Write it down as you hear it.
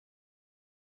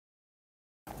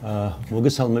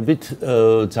მოგესალმებით,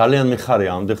 ძალიან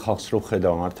მიხარია ამდენ ხალხს რო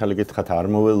ხედავ, მართალი გითხრათ არ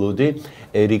მოველოდი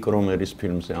ერიკ რომერის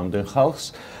ფილმზე ამდენ ხალხს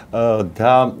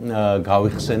და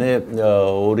გავიხსენე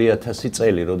 2000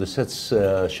 წელი, როდესაც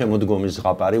შემოდგომის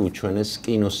ზღაპარი უჩვენეს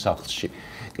კინოსახლში.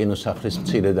 კინოსახლის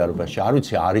მცირე დარბაზში. არ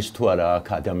ვიცი, არის თუ არა აქ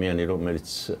ადამიანი, რომელიც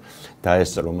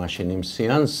დაესწრო მაშინ იმ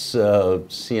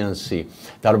სეანსი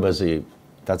დარბაზი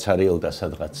დაცარიელდა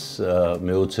სადღაც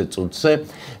მე-20 წუთზე,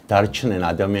 დარჩნენ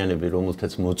ადამიანები,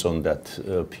 რომელთაც მოწონდათ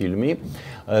ფილმი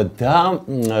და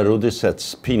როდესაც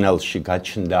ფინალში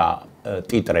გაჩნდა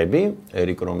ტიტრები,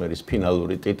 ერიკ რომერის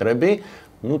ფინალური ტიტრები,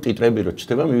 ტიტრები რო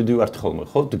ჩდება, მივდივართ ხოლმე,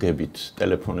 ხო, დგებით,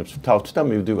 ტელეფონებს ვთავთ და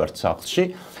მივდივართ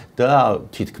სახლში და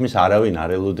თითქმის არავინ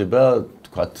არ ელოდება,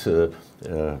 თქვათ,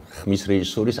 ხმის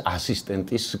რეჟისორის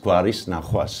ასისტენტის გვარის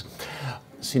ნახვას.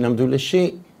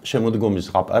 სინამდვილეში შემოდგომის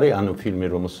ზღაპარი, ანუ ფილმი,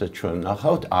 რომელსაც ჩვენ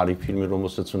ნახავთ, არის ფილმი,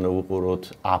 რომელსაც უნდა ვუყუროთ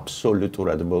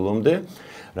აბსოლუტურად ბოლომდე,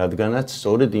 რადგანაც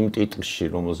სწორედ იმ ტიტრში,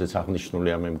 რომელზეც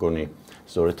აღნიშნულია, მე მგონი,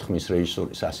 სწორედ ხმის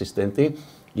რეჟისორის ასისტენტი,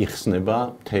 იხსნება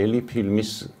მთელი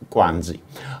ფილმის კვანძი.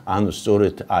 ანუ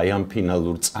სწორედ აი ამ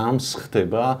ფინალურ წამს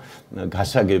ხდება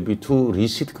გასაგები თუ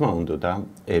რისი თქმა უნდა და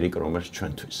ერიკ რომერს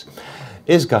ჩვენთვის.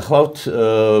 ეს გახლავთ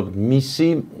მისი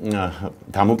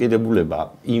დამოკიდებულება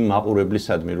იმ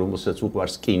მაყურებლისადმი, რომელსაც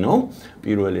უყვარს კინო,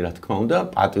 პირველი რა თქმა უნდა,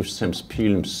 პატივსცემს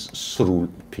ფილმს,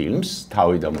 სრულ ფილმს,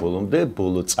 თავიდან ბოლომდე,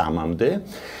 ბოლო წამამდე,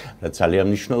 რაც ძალიან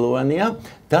მნიშვნელოვანია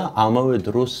და ამავე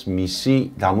დროს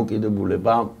მისი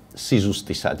დამოკიდებულება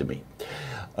სიზუსტისადმი.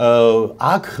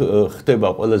 აქ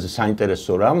ხდება ყველაზე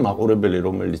საინტერესო რამ, მაყურებელი,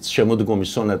 რომელიც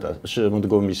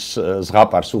შემოდგომის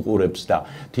ზღაპარს უყურებს და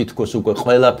თითქოს უკვე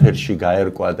ყველაფერში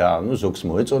გაერკვა და ზოგს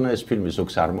მოეწონა ეს ფილმი,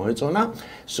 ზოგს არ მოეწონა,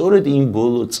 სწორედ იმ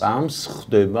ბოლო წამს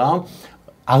ხდება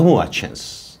აღმოაჩენს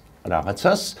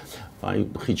რაღაცას.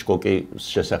 აი ჰიჩკოკის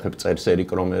შესახებ წერს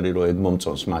ერიკ რომერი, რომ ეგ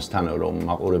მომწონს მასთან, რომ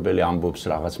მაყურებელი ამბობს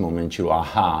რაღაც მომენტში, რომ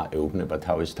აჰა, ეუბნება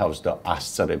თავის თავს და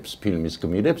ასწრებს ფილმის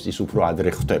გმირებს, ის უფრო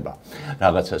ადრე ხდება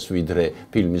რაღაცას ვიდრე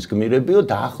ფილმის გმირებიო,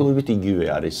 დაახლოებით იგივე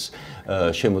არის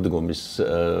შემოდგომის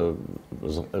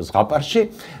ზღაპარში,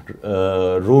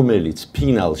 რომელიც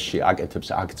ფინალში აკეთებს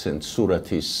აქცენტს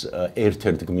სურათის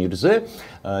ერთ-ერთ გმირზე,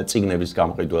 წიგნების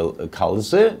გამყიდველ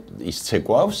ქალზე, ის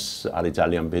ცეკვავს, არის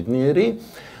ძალიან ბედნიერი.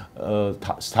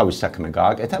 თავის საქმე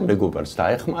გააკეთა, მეგობარს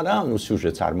დაეხმარა,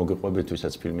 სიუჟეტს არ მოგიყვებით,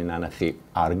 ვისაც ფილმი ნანახი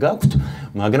არ გაქვთ,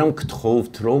 მაგრამ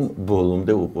გთხოვთ, რომ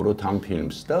ბოლომდე უყუროთ ამ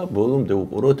ფილმს და ბოლომდე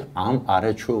უყუროთ ამ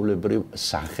არაჩვეულებრივ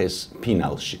სახეს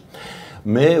ფინალში.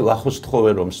 მე ვახოს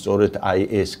თხოვე, რომ სწორედ აი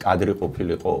ეს კადრი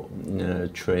ყოფილიყო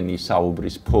ჩვენი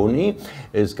საუბრის ფონი,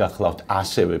 ეს გახლავთ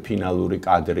ასევე ფინალური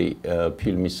კადრი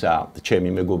ფილმისა ჩემი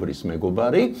მეგობრის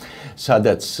მეგობარი,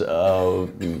 სადაც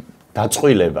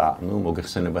დაწყვილება,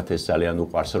 მოგეხსენებათ ეს ძალიან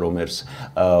უყვარს რომერს,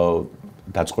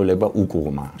 დაწყვილება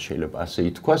უკუღმა, შეიძლება ასე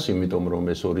ითქვას, იმიტომ რომ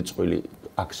ეს ორი წყვილი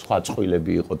აქ სხვა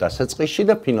წყვილები იყო დასაწყისში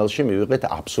და ფინალში მივიღეთ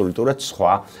აბსოლუტურად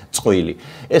სხვა წყვილი.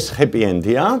 ეს happy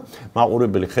end-ია,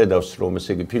 მაყურებელი ხედავს, რომ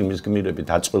ესე იგი ფილმის გმირები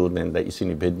დაწყვილდნენ და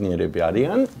ისინი ბედნიერები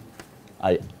არიან,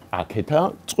 აი აქეთა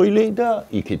წყვილი და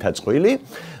იქეთა წყვილი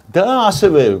და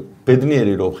ასევე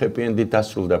ბედნიერი რომ happy end-ით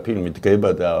დასრულდა ფილმი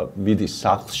დგება და მიდის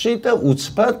სახლში და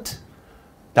უცბად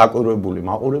დაკვირვებული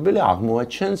მაყურებელი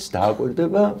აღმოაჩენს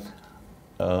დააკვირდება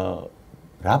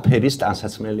რა ფერის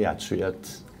ტანსაცმელი აცვიათ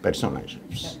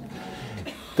პერსონაჟებს.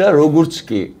 და როგორც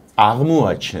კი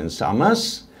აღმოაჩენს ამას,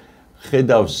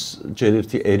 ხედავს ჯერ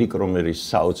ერთი ერიკ რომერის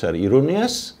საოცარ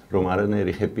ირონიას, რომ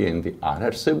არანაირი happy end-ი არ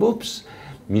არსებობს.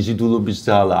 მიზიდულობის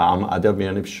ძალა ამ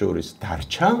ადამიანებს შორის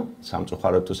დარჩა,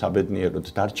 სამწუხაროდ თუ საბედნიეროდ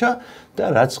დარჩა და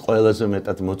რაც ყველაზე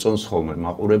მეტად მოწონს ხოლმე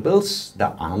მაყურებელს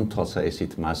და ამ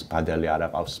თვალსაჩინით მას ბადალი არ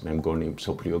აყავს, მე მგონი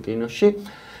მსოფლიო კინოში.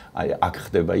 აი აქ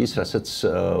ხდება ის, რაც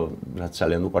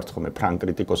ძალიან უყვართ ხოლმე ფრანგ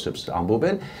კრიტიკოსებს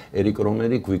ამბობენ, ერიკ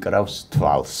რომერი გვიკრავს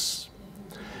თვალს.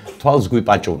 თვალს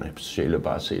გვიპაჭუნებს, შეიძლება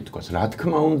ასე ითქვას. რა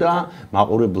თქმა უნდა,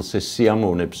 მაყურებელს ეს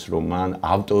სიამოვნებს, რომ მან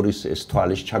ავტორის ეს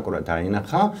თვალის ჩაკვრა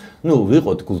დაინახა,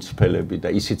 ვიყოთ გულწრფელები და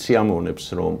ისიც სიამოვნებს,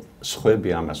 რომ სხვები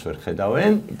ამას ვერ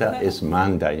ხედავენ და ეს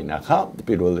მან დაინახა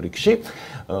პირველ რიგში.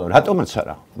 რატომაც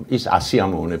არა, ის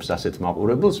ასიამოვნებს ასეთ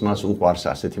მაყურებელს, მას უყვარს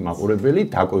ასეთი მაყურებელი,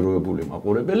 დაკვირვებული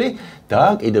მაყურებელი და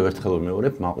კიდევ ერთხელ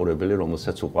ვიმეორებ, მაყურებელი,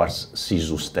 რომელსაც უყვარს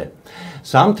სიზუსტე.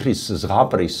 ზამთრის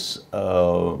ზღაპრის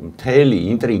მთელი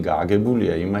ინტრიგა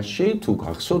აგებულია იმაში, თუ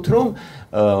გახსოვთ, რომ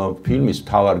ფილმის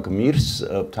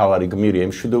მთავარი გმირი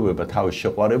ემშვიდობება თავის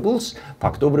შეყვარებულს,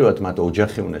 ფაქტობრივად მათ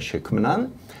ოჯახი უნდა შექმნან,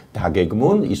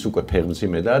 დაგეგმონ, ის უკვე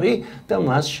ფეხმძიმედ არის და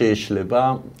მას შეეშლება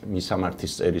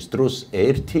მისამართის წერის დროს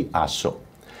 100.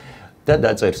 და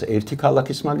დაწერს ერთი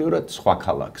ქალაქის მაგივრად სხვა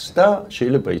ქალაქს და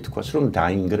შეიძლება ითქვას, რომ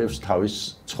დაინგრევს თავის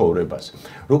ცხოვრებას.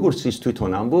 როგორც ის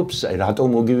თვითონ ამბობს, რატომ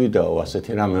მოგივიდაო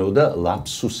ასეთი რამეო და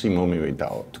ლაფსუსი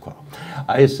მომივიდაო, თქვა.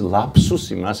 აი ეს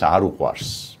ლაფსუსი მას არ უყვარს.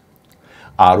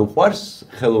 არ უყვარს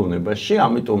ხელოვნებაში,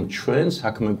 ამიტომ ჩვენ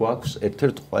საქმე გვაქვს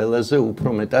ერთ-ერთ ყველაზე უფრო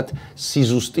მეტად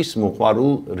სიზუსტის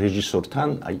მოყვარულ რეჟისორთან,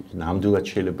 აი ნამდვილად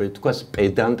შეიძლება ითქვას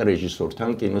პედანტ რეჟისორთან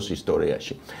კინოს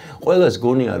ისტორიაში. ყველას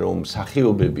გონია რომ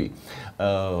მსახიობები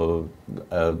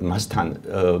მასთან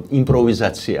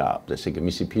იმპროვიზაცია, ესე იგი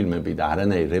მისი ფილმები და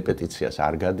არანაირ რეპეტიციას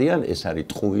არ გადიან, ეს არის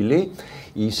ტყუილი,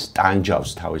 ის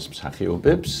ტანჯავს თავის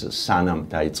მსახიობებს, სანამ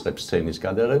დაიწყებს სცენის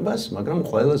გადაღებას, მაგრამ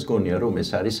ყველას გონია რომ ეს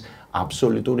არის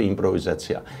აბსოლუტური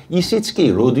იმპროვიზაცია. ისიც კი,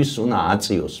 როდის უნდა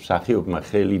აწიოს მსახიობმა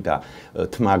ხელი და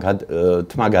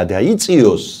თმა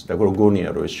გადაიწიოს და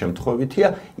გონია რომ ეს შემთხვევითია,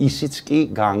 ისიც კი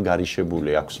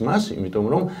გაანგარიშებული აქვს მას, იმიტომ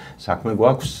რომ საქმე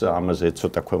გვაქვს ამაზე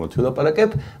ცოტა ქვემოთ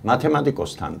ვილაპარაკებ,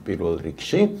 მათემატიკოსთან პირველ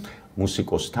რიგში,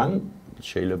 მუსიკოსთან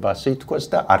შეიძლება ასე ითქვას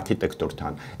და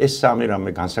არქიტექტორთან. ეს სამი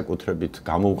რამე განსაკუთრებით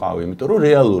გამოვყავ, იმიტომ რომ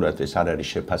რეალურად ეს არ არის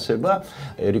შეფასება.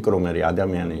 ერიკ რომერი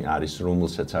ადამიანი არის,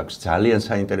 რომელსაც აქვს ძალიან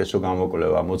საინტერესო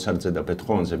გამოკვლევა მოცარტზე და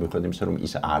ბეთჰოვენზე, მიუხედავად იმისა, რომ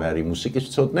ის არ არის მუსიკის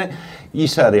მცოდნე,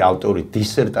 ის არის ავტორი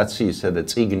დისერტაციისა და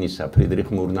წიგნისა ფრიდრიხ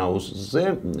მურნაუსზე,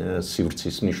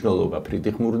 სივრცის მნიშვნელობა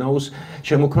ფრიდრიხ მურნაუს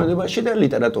შემოქმედებაში და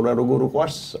ლიტერატურა როგორ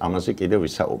უყვარს, ამაზე კიდევ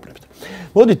ვისაუბრებთ.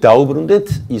 მოდით დაუბრუნდეთ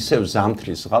ისევ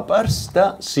ზამთრის ზღაპარს და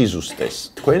სიზუსტეს.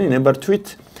 თქვენი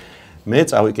ნებართვით მე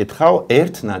წავიკითხავ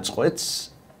ერთ ნაწყვეტს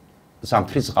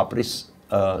ზამთრის ზღაპრის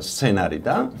სცენარი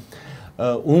და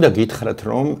უნდა გითხრათ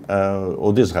რომ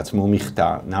ოდესღაც მომიხდა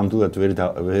ნამდვილად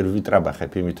ვერ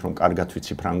ვიტრაბახებ იმით რომ კარგად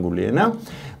ვიცი ფრანგული ენა,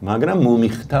 მაგრამ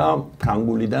მომიხდა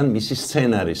ფრანგულიდან მისი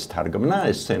სცენარის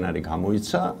თარგმნა, ეს სცენარი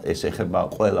გამოიცა, ეს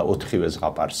ეხება ყველა 4-ვე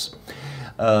ზღაპარს.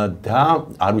 და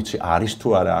არ ვიცი არის თუ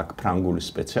არა აქ ფრანგული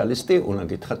სპეციალისტი, უნდა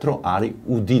გითხრათ რომ არის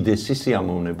უდიდესი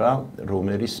სიამოვნება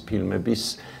რომერის ფილმების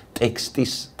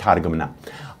ტექსტის თარგმნა.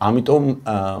 ამიტომ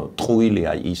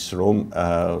ტყუილია ის რომ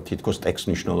თითქოს ტექსტ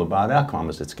მნიშვნელობა არ აქვს,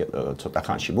 ამაზეც ცოტა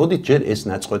ხანში. მოდით ჯერ ეს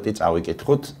ნაწყვეტი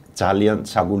წავიკითხოთ, ძალიან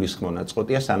საგულისხმო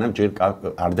ნაწყვეტია, სანამ ჯერ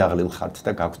არ დაღლილხართ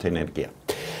და გაქვთ ენერგია.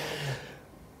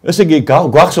 ესე იგი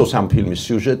გვახსოვს ამ ფილმის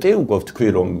სიუჟეტი, უკვე ვთქვი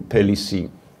რომ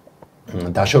ფელისი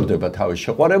დაშორდება თავის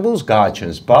შეყვარებულს,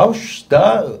 გააჩენს ბავშვს და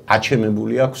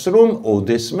აჩემებული აქვს რომ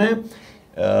ოდესმე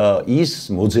ის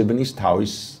მოძებნის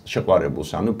თავის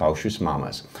შეყვარებულს, ანუ ბავშვის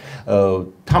მამას.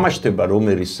 თამაშდება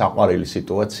რომერის საყვარელი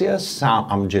სიტუაცია,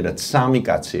 ამჯერად სამი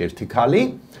კაცი, ერთი ქალი,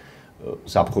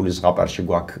 ზაფხულის ზღაპარში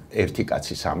გვაქვს ერთი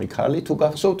კაცი, სამი ქალი, თუ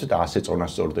გახსოვთ და ასე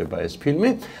წონასწორდება ეს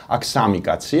ფილმი. აქ სამი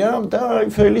კაცია და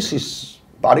ფელისის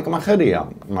პარიკმახერია,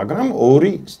 მაგრამ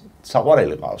ორი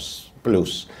საყვარელი ყავს.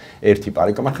 პლუს ერთი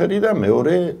პარიკმახერი და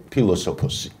მეორე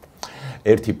ფილოსოფოსი.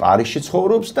 ერთი პარიზში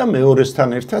ცხოვრობს და მეორესთან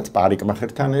ერთად,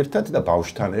 პარიკმახერთან ერთად და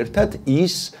ბავშვთან ერთად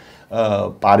ის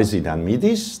პარიზიდან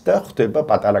მიდის და ხვდება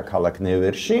პატარა ქალაქ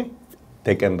ნევერში,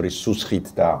 დეკემბრის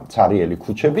სუსხით და ცარიელი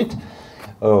ქუჩებით.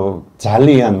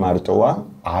 ძალიან მარტოა,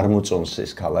 არ მოწონს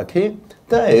ეს ქალაქი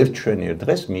და ერთ-ჩვენიერ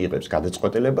დღეს მიიღებს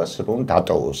გადაწყვეტილებას, რომ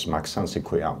დატოვოს მაქსანსი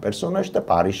ქვია ამ პერსონაჟს და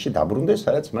პარიზში დაბრუნდეს,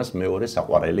 სადაც მას მეორე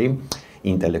საყვარელი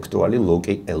ინტელექტუალი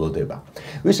ლოკი ელოდება.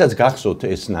 ვისაც გახსოვთ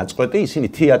ეს ნაწყვეტი, ისინი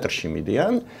თეატრში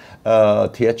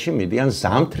მიდიან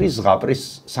ზამთრის ზღაპრის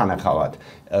სანახავად.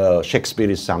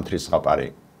 შექსპირის ზამთრის ზღაპარი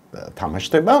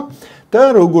თამაშდება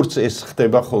და როგორც ეს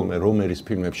ხდება ხოლმე რომერის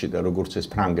ფილმებში და როგორც ეს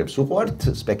ფრანგებს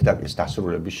უყვართ, სპექტაკლის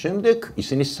დასრულების შემდეგ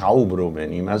ისინი საუბრობენ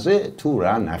იმაზე, თუ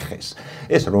რა ნახეს.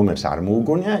 ეს რომერს არ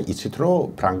მოუგონია, იცით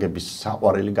რომ ფრანგების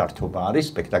საყვარელი გართობა არის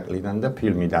სპექტაკლიდან და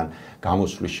ფილმიდან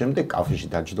გამოსვლის შემდეგ კაფეში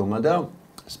დაჯდომა და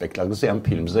სპექტაკლზე ამ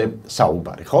ფილმზე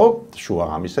საუბარი, ხო?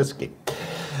 შუაღამისას კი.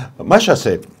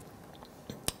 მაშასე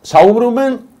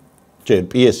საუბრობენ ჯერ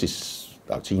პიესის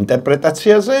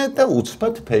ინტერპრეტაციაზე და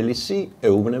უცბად ფელისი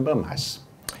ეუბნება მას.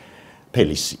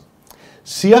 ფელისი.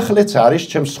 სიახლეც არის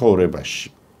ჩემს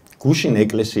ცხოვრებაში. გუშინ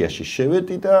ეკლესიაში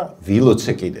შევედი და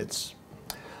ვილოცე კიდეც.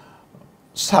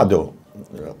 სადო?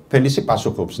 ფელისი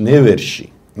პასუხობს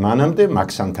ნევერში. მანამდე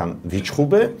მაქსანთან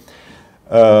ვიჩხუბე,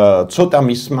 ცოტა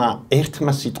მისმა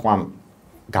ერთმა სიტყვამ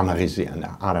გამაღიზიანა.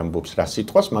 არ ამბობს რა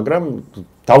სიტყვას, მაგრამ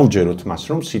დაუჯეროთ მას,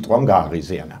 რომ სიტყვამ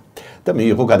გააღიზიანა და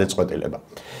მიიღო გადაწყვეტილება.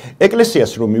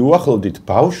 ეკლესიას რომ მიუახლოვდით,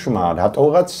 ბავშვმა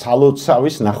რატოღაც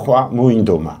სალოცავის ნახვა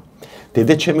მოინდომა.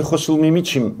 დედაჩემი ხოსილ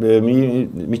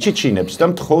მიჩიჩინებს და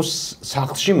მთხოვს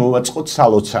სახლში მოვაწყოთ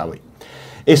სალოცავი.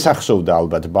 ესახსოვდა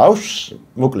ალბათ ბავშვს,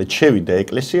 მოკლედ შევიდა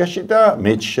ეკლესიაში და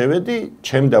მეც შევედი,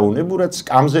 ჩემ დაუნებურად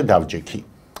სკამზე დავჯექი.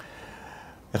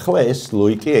 ეხლა ეს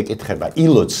ლოიკი ეკითხება,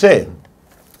 ილოცე?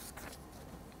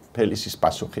 ფელისის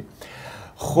პასუხი.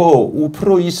 ხო,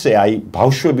 უფრო ისე, აი,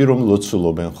 ბავშვები რომ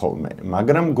ლოცულობენ ხოლმე,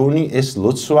 მაგრამ გონი ეს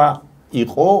ლოცვა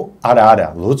იყო, არა,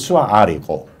 ლოცვა არ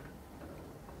იყო.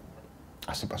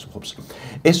 ასე პასუხობს.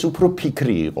 ეს უფრო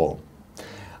ფიქრი იყო.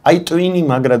 აი, ტვინი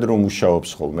მაგრად რომ მუშაობს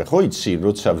ხოლმე, ხო იცი,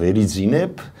 როცა ვერ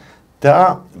იძინებ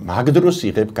და მაგ დროს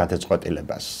იღებ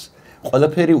გადაწყვეტილებას.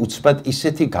 ყველაფერი უცბად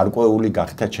ისეთი გარკვეული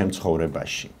გახდა ჩემ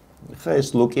ცხოვრებაში. ხა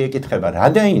ეს ლოკი ეკითხება, რა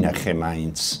დაინახე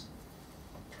მაინც?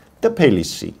 და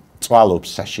ფელისი წვალობს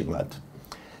საშინლად.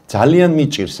 ძალიან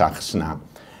მიჭირს ახსნა.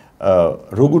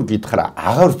 როგორ გითხრა,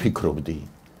 აღარ ვფიქრობდი,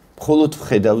 მხოლოდ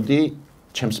ვხედავდი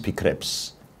ჩემს ფიქრებს.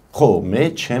 ხო, მე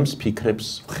ჩემს ფიქრებს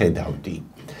ვხედავდი.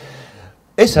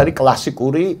 ეს არის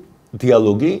კლასიკური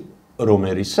დიალოგი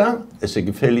რომერისა, ესე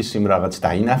იგი ფელისიმ რაღაც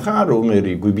დაინახა,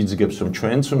 რომერი გვიბიძგებს რომ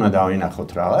ჩვენც უნდა დავინახოთ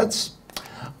რაღაც.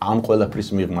 ამ ყველაფრის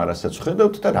მიღმა რასაც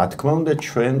ვხედავთ და რა თქმა უნდა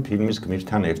ჩვენ ფილმის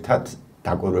გმირთან ერთად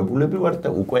დაკვირვებულები ვართ და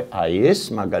უკვე აი ეს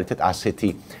მაგალითად ასეთი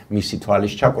მისი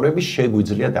თვალის ჩაკვრები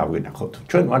შეგვიძლია დავინახოთ.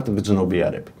 ჩვენ ვართ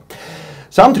გრძნობიარები.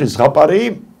 ზამთრის ზღაპარი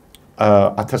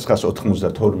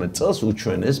 1992 წელს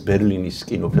უჩვენეს ბერლინის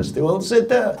კინოფესტივალზე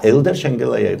და ელდარ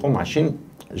შენგელაია იყო მაშინ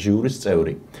ჟიურის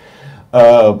წევრი.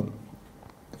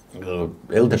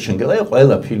 ელდარ შენგელაია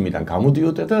ყველა ფილმიდან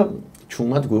გამოდიოდა და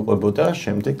ჩუმად გვიყვებოდა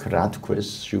შემდეგ რა თქვეს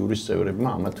ჟიურის წევრებმა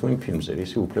ამა თუ იმ ფილმზე,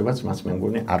 ისი უფლებაც მას მე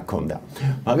მგონი არ ქონდა.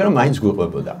 მაგრამ მაინც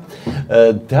გვიყვებოდა.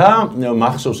 და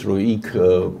მახსოვს რომ იქ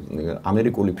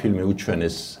ამერიკული ფილმი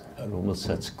უჩვენეს,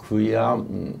 რომელსაც ქვია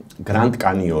გრანდ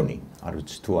კანიონი. არ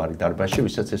ვიცი თუ არის დარბაზში,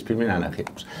 ვისაც ეს ფილმი ნანახი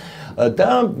აქვს. და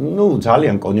ნუ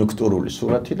ძალიან კონიუნქტურული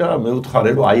სურათი და მე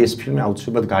ვთხარი რომ აი ეს ფილმი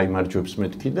აუცილებლად გაიმარჯვებს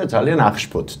მეთქი და ძალიან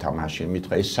აღშფოთ თამაში,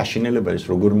 მითხრა ეს საშინელება ის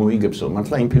როგორ მოიგებსო,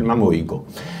 მართლა იმ ფილმმა მოიგო.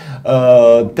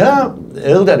 და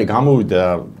ელდარი გამოვიდა,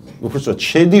 უბრალოდ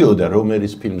შედიოდა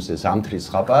რომერის ფილმზე ზამთრის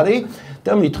ზღაპარი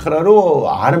და მითხრა რომ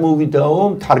არ მოვიდაო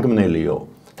თარგმნელიო,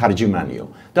 თარჯიმანიო.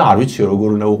 და არ ვიცი როგორ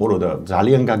უნდა უყურო და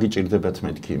ძალიან გაგიჭირდებათ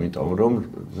მეთქი, იმიტომ რომ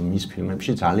მის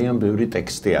ფილმებში ძალიან ბევრი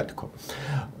ტექსტია თქო.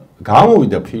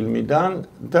 გამოვიდა ფილმიდან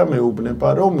და მეუბნება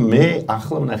რომ მე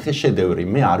ახლა ვნახე შედევრი,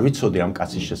 მე არ ვიცოდი ამ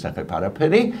კაცის შესახებ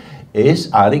არაფერი, ეს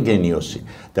არის გენიოსი.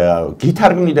 და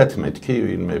გითარგმნიდათ მეთქი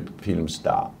ვინმე ფილმს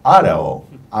და არაო,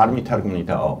 არ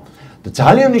მითარგმნიდაო. და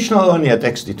ძალიან მნიშვნელოვანია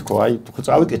ტექსტი თქო, აი თუ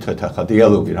წავიკითხეთ ახლა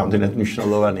დიალოგი რამდენად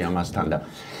მნიშვნელოვანია მასთან და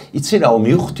იცი რაო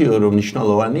მივხვდიო რომ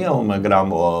მნიშვნელოვანიაო, მაგრამ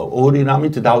ორი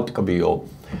რამით დავტკბიო.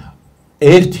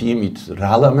 ერთი იმით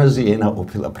რა ლამაზი ენა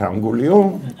ყოფილა ფრანგულიო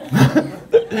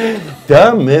და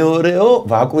მეორეო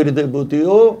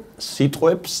ვაკვირდებოდიო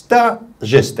სიტყვებს და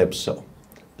ჟესტებსო.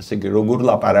 ესე იგი როგორ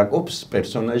ლაპარაკობს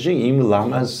პერსონაჟი იმ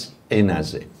ლამაზ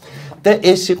ენაზე. და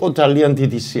ეს იყო ძალიან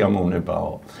დიდი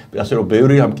სიამოვნებაო. ასე რომ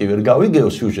ბევრი რამ კი ვერ გავიგეო,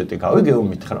 სიუჟეტი გავიგეო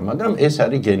მითხრა, მაგრამ ეს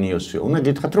არის გენიოსი. უნდა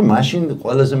გითხრათ რომ მაშინ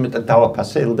ყველაზე მეტად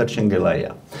დავაფასე ელდარ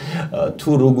შენგელაია. თუ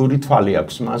როგორი თვალი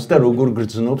აქვს მას და როგორ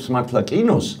გრძნობს მართლა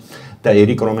კინოს და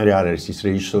ერიკ რომერი არ არის ის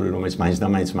რეჟისორი, რომელიც მაინც და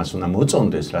მაინც მას უნდა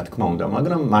მოწონდეს, რა თქმა უნდა,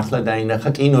 მაგრამ მართლა დაინახა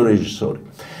კინორეჟისორი.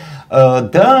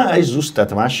 და აი ზუსტად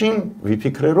მაშინ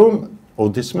ვიფიქრე რომ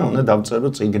ოდესმე უნდა დავწერო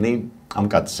წიგნი ამ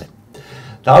კაცზე.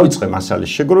 დავიწყე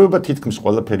მასალის შეგროვება, თითქმის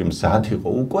ყველაფერი მზად იყო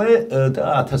უკვე და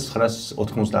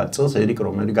 1990 წელს ერიკ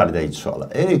რომერი გარდაიცვალა.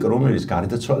 ერიკ რომერის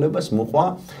გარდაცვალებას მოყვა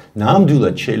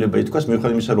ნამდვილად შეიძლება ითქვას,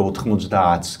 მიუხედავად იმისა, რომ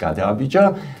 90-ს გადააბიჯა,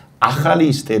 ახალი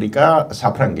ისტერიკა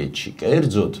საფრანგეთში.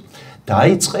 კერძოდ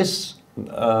დაიწყეს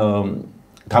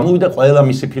გამოვიდა ყველა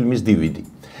მისი ფილმის DVD.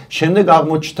 შემდეგ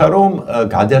აღმოჩნდა რომ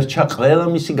გადარჩა ყველა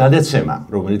მისი გადაცემა,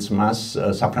 რომელიც მას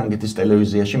საფრანგეთის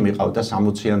ტელევიზიაში მიყავდა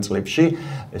 60-იან წლებში,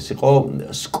 ეს იყო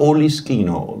სკოლის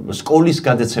კინო, სკოლის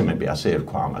გადაცემები, ასე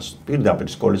ერქვა ამას. პირდაპირ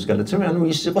სკოლის გადაცემები, ანუ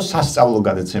ის იყო სასწავლო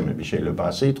გადაცემები, შეიძლება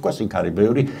ასე ითქვას, იქ არის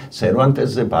ბევრი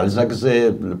სერვანტესზე, ბალზაკზე,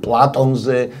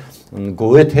 პლატონზე,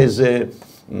 გოეთეზე,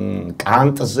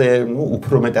 კანტზე, ну,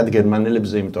 უფრო მეტად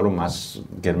გერმანელებზე, იმიტომ რომ მას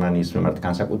გერმანიის მიმართ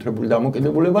განსაკუთრებული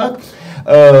დამოკიდებულება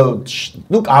აქვს.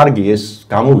 Ну, კარგი, ეს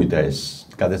გამოვიდა ეს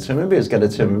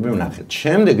გადაცემები ვნახეთ.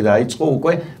 შემდეგ დაიწყო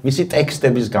უკვე მისი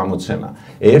ტექსტების გამოცემა.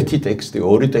 ერთი ტექსტი,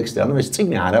 ორი ტექსტი, ანუ ეს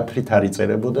წიგნი არაფრით არ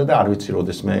იწერებოდა და არ ვიცი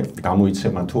როდესმე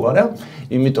გამოიცემა თუ არა,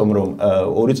 იმიტომ რომ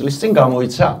 2 წლის წინ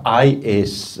გამოიცა აი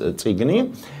ეს წიგნი.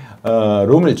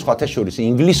 რომელიც სხვათა შორის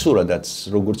ინგლისურადაც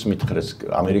როგორც მითხრეს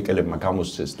ამერიკელებმა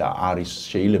გამოსცეს და არის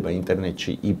შეიძლება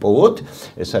ინტერნეტში იპოვოთ,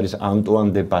 ეს არის ანტუან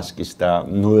დე ბასკის და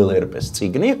ნოელ ერპეს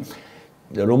წიგნი,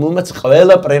 რომელმაც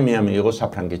ყველა პრემია მიიღო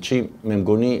საფრანგეთში, მე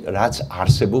მგონი რაც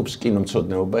არსებობს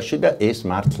კინომცოდნეობაში და ეს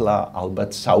მართლა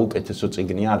ალბათ საუკეთესო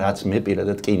წიგნია, რაც მე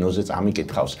პირადად კინოზე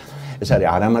წამიკითხავს. ეს არის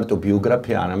არა მარტო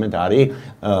ბიოგრაფია, არამედ არის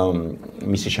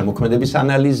მისი შემოქმედების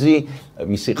ანალიზი,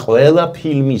 მისი ყველა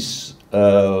ფილმის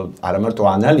არა მარტო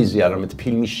ანალიზი, არამედ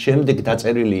ფილმის შემდეგ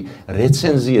დაწერილი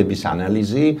რეცენზიების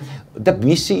ანალიზი და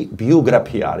მისი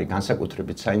ბიოგრაფია არის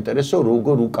განსაკუთრებით საინტერესო,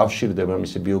 როგორ უკავშირდება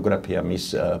მისი ბიოგრაფია მის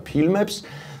ფილმებს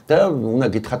და უნდა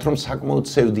გითხრათ, რომ საკმაოდ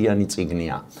სევდიანი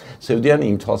წიგნია. სევდიანი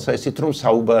იმ თვალსაზრისით, რომ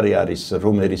საუბარი არის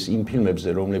რომერის იმ ფილმებზე,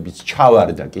 რომლებიც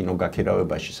ჩავარდა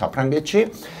კინოგაქირავებაში საფრანგეთში.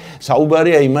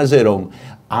 საუბარია იმაზე, რომ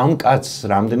ამ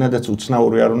კაცს რამდენადაც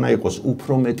უცნაური არ უნდა იყოს,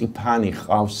 უფრო მეტი ფანი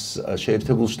ყავს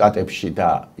შეერთებულ შტატებში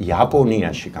და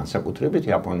იაპონიაში, განსაკუთრებით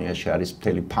იაპონიაში არის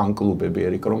მთელი ფან-კლუბები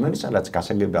ერიკ რომერის, რაც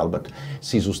გასაგები ალბათ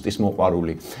სიზუსტის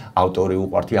მოყვარული ავტორი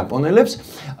უყვართ იაპონელებს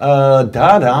და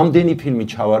რამდენი ფილმი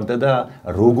ჩავარდა და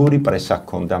როგორი პრესა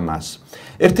ჰქონდა მას.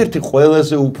 ერთ-ერთი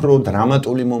ყველაზე უფრო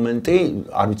დრამატული მომენტი,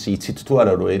 არ ვიცი იცით თუ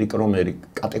არა, რომ ერიკ რომერი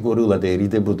კატეგორიულად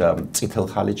ერიდებოდა წითელ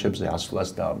ხალიჩებზე ასვლას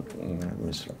და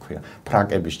ის რა ქვია,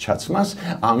 ფრაკების ჩაცმას,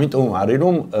 ამიტომ არის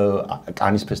რომ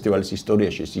კანის ფესტივალის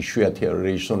ისტორიაში ის იშვიათია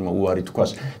რეჟისორმა უარი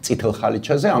თქვას წითელ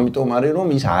ხალიჩაზე, ამიტომ არის რომ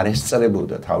ის არ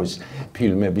ესწრებოდა თავის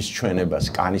ფილმების ჩვენებას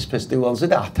კანის ფესტივალზე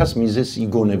და 1000 მიზეზს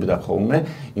იგონებდა ხოლმე,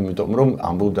 იმიტომ რომ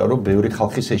ამბობდა რომ ბევრი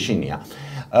ხალხის ეშინია.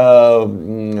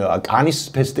 კანის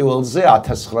ფესტივალზე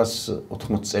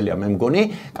 1980 წელია მე მგონი,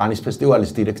 კანის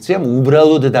ფესტივალის დირექციამ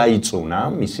უბრალოდ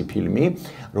დაიწუნა მისი ფილმი,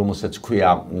 რომელსაც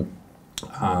ქვია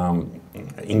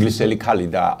ინგლისელი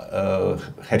ქალი და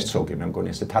ჰერცოგი, მე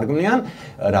მგონი ესე თარგმნიან,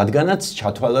 რადგანაც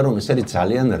ჩათვალა რომ ეს არის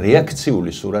ძალიან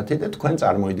რეაქციული სურათი და თქვენ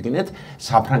წარმოიდგინეთ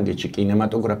საფრანგეთში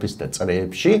კინემატოგრაფის და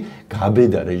წრეებში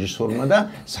გაბედა რეჟისორმა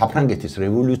და საფრანგეთის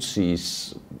რევოლუციის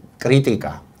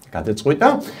კრიტიკა გადაწყვიტა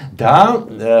და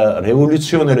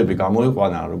რევოლუციონერები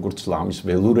გამოიყვანა როგორც ლამის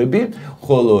ველურები,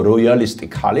 ხოლო როიალისტი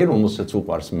ქალი, რომელსაც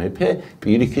უყვარს მეფე,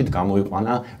 პირიქით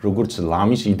გამოიყვანა როგორც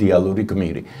ლამის იდეალური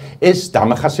გმირი. ეს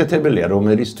დამახასიათებელია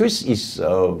რომერისთვის, ის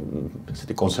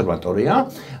ესეთი კონსერვატორია,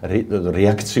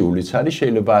 რეაქციულიც არის,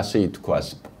 შეიძლება ასე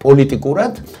ითქვას,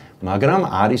 პოლიტიკურად,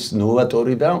 მაგრამ არის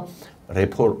ნოვატორი და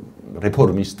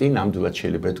რეფორმისტი, ნამდვილად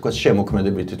შეიძლება ითქვას,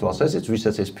 შემოქმედებითი თვალსაზრისით,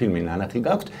 ვისაც ეს ფილმი ნანახი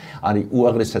გაქვთ, არის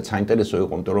უაღრესად საინტერესო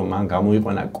იყო, იმიტომ რომ მან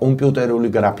გამოიყვანა კომპიუტერული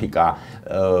გრაფიკა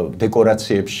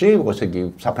დეკორაციებში, ესე იგი,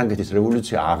 საფრანგეთის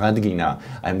რევოლუცია აღადგინა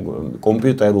აი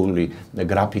კომპიუტერული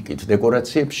გრაფიკით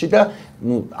დეკორაციებში და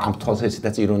ამ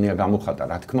თვალსაზრისითაც ირონია გამოხატა,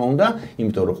 რა თქმა უნდა,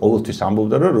 იმიტომ რომ ყოველთვის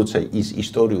ამბობდა, რომ როცა ის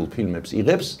ისტორიულ ფილმებს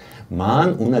იღებს,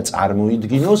 მან უნდა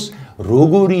წარმოიდგინოს,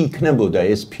 როგორი იქნებოდა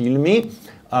ეს ფილმი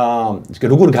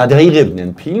როგორ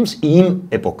გადაიღებდნენ ფილმს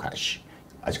იმ ეპოქაში.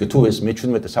 ასე თუ ეს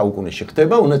მე-17 საუკუნეში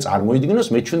ხდება, უნდა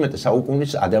წარმოიდგინოს მე-17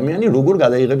 საუკუნის ადამიანი როგორ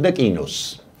გადაიღებდა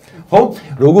კინოს. ხო?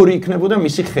 როგორი იქნებოდა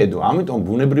მისი ხედვა. ამიტომ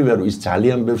ბუნებრივია რომ ის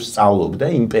ძალიან ბევრს სწავლობდა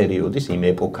იმ პერიოდის, იმ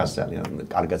ეპოქას ძალიან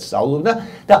კარგად სწავლობდა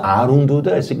და არ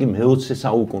უნდოდა, ესე იგი მე-20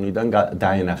 საუკუნიდან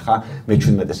დაენახა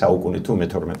მე-17 საუკუნე თუ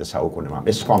მე-12 საუკუნე.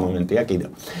 ეს სხვა მომენტია კიდევ.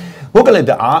 მოკლედ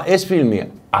ეს ფილმი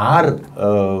არ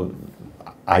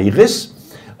აიღეს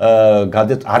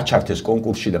არ ჩართეს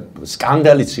კონკურსში და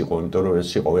სკანდალიც იყო, იმიტომ რომ ეს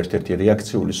იყო ერთ-ერთი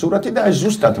რეაქციული სურათი და აი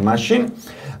ზუსტად მაშინ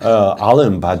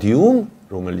ალენ ბადიუმ,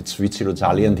 რომელიც ვიცი რომ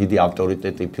ძალიან დიდი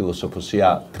ავტორიტეტი ფილოსოფოსია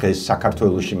დღეს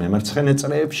საქართველოში მემარცხენე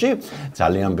წრეებში,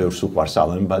 ძალიან ბევრს უყვარს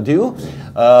ალენ ბადიუ,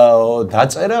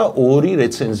 დაწერა ორი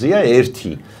რეცენზია,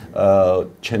 ერთი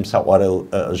ჩემს საყვარელ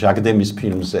ჟაკ დემის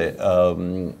ფილმზე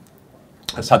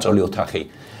საწოლი ოთახი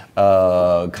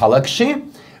ქალაქში,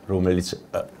 რომელიც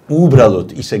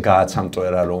უბრალოდ ისე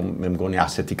გააცამტვერა, რომ მე მგონი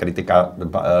ასეთი კრიტიკა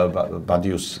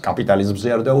ბადიუს კაპიტალიზმზე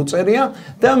არ დაუწერია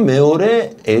და მეორე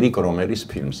ერიკ რომერის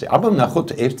ფილმზე. აბა ვნახოთ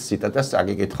ერთ ციტატას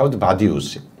წაგიკითხავთ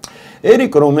ბადიუსი.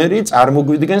 ერიკ რომერი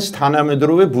წარმოგვიდგენს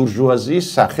თანამედროვე ბურჟუაზიის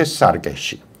სახეს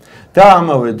სარკეში და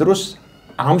ამავე დროს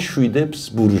ამშვიდებს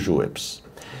ბურჟუებს.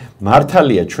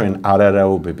 მართალია ჩვენ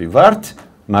არარაობები ვართ,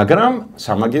 მაგრამ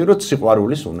სამაგიეროდ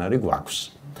სიყვარულის უნარი გვაქვს.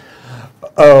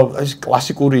 ეს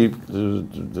კლასიკური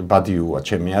ბადიუა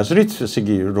ჩემი აზრით, ესე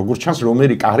იგი როგორც ჩანს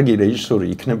რომერი კარგი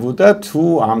რეჟისორი იქნებოდა თუ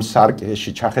ამ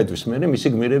სარკეში ჩახედვის მერე მისი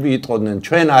გმირები იტყოდნენ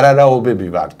ჩვენ არარაობები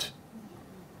ვართ.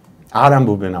 არ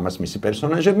ამბობენ ამას მისი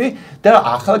პერსონაჟები და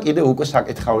ახლა კიდე უკვე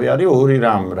საკითხავი არის ორი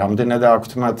რამ, რამდენად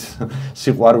აქვთ მათ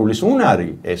სიყვარულის უნარი,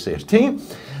 ეს ერთი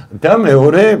და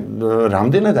მეორე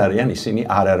რამდენად არიან ისინი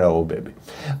არარაობები.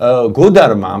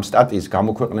 გოდარმა ამ სტატიის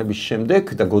გამოქვეყნების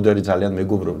შემდეგ და გოდარი ძალიან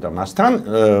მეგობრობდა მასთან,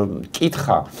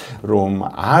 კითხა რომ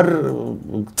არ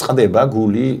წყდება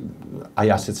გული აი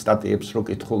ასეთ სტატიებს რო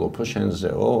კითხულობო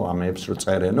შენზეო, ამებს რო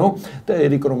წერენო და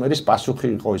ერიკ რომერის პასუხი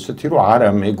იყო ისეთი რომ არა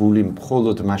მე გული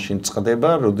მხოლოდ მაშინ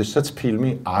წყდება, როდესაც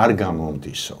ფილმი არ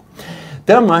გამომდისო.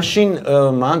 და მაშინ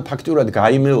მან ფაქტურად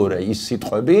გაიმეორა ის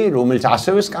სიტყვები, რომელიც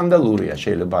ასევე სკანდალურია,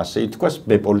 შეიძლება ასე ითქვას,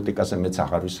 მე პოლიტიკაზე მეც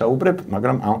აღარ ვისაუბრებ,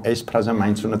 მაგრამ ეს ფრაზა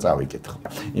მაინც უნდა წავიკითხო,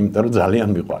 იმიტომ რომ ძალიან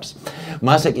მიყვარს.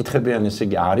 მას ეკითხებიან, ესე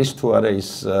იგი, არის თუ არა ის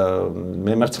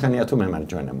მემარცხენეა თუ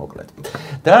მემარჯვენე, მოკლედ.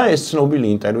 და ეს ცნობილი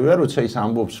ინტერვიუა, როცა ის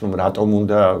ამბობს, რომ რატომ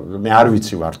უნდა, მე არ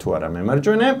ვიცი ვარ თუ არა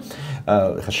მემარჯვენე,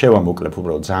 შევამოკლებ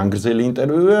უბრალოდ ძალიან გრძელი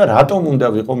ინტერვიუა, რატომ უნდა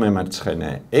ვიყო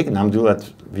მემარცხენე? ეგ ნამდვილად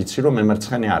ვიცი, რომ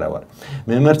მემარცხენე არა ვარ.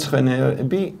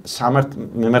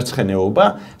 მემარცხენეობა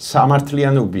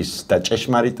სამართლიანობის და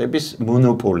ჭეშმარიტების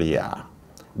მონოპოლიაა.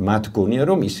 მათ გონიათ,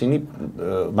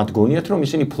 რომ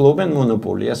ისინი ფლობენ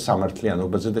მონოპოლიას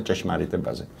სამართლიანობაზე და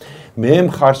ჭეშმარიტებაზე. მე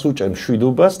მხარს უჭერ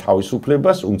მშვიდობას,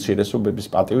 თავისუფლებას, უმცირესობების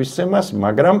პატივისცემას,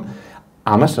 მაგრამ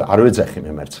ამას არ ვეძახი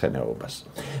მემარცხენეობას.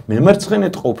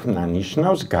 მემარცხენედ ყოფნა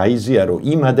ნიშნავს გაიზიარო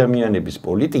იმ ადამიანების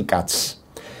პოლიტიკაც,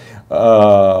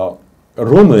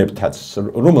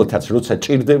 რომელთაც როცა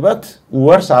ჭირდებათ,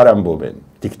 უარს არ ამბობენ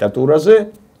დიქტატურაზე,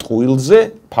 ტყუილზე,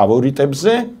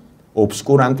 ფავორიტებზე,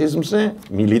 ობსკურანტიზმზე,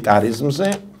 მილიტარიზმზე,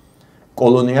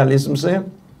 კოლონიალიზმზე,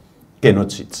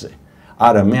 გენოციდზე.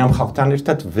 არა, მე ამ ხალხთან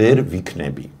ერთად ვერ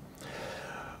ვიქნები.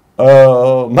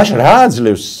 მაშინ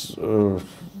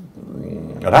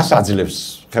რას აძლევს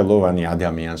ხელოვანი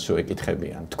ადამიანს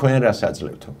ეკითხებიან? თქვენ რას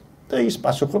აძლევთო? და ის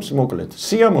პასუხობს მოკლედ,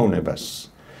 სიამოვნებას.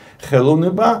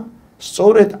 ხელოვნება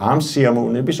სწორედ ამ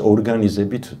სიამოვნების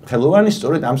ორგანიზებით, ხელოვანი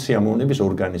სწორედ ამ სიამოვნების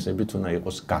ორგანიზებით უნდა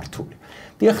იყოს გართული.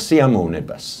 დიახ,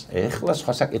 სიამოვნებას. ეხლა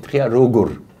სხვა საკითხია, როგორ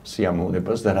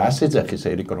სიამოვნებას და რას ეძახის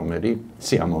ერიკ რომერი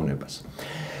სიამოვნებას.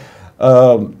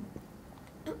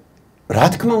 რა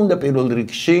თქმა უნდა, პირველ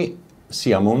რიგში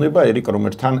სიამოვნება ერიკ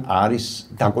რომერთან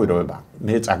არის დაკვირვება.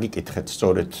 მე წაგიკითხეთ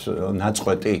სწორედ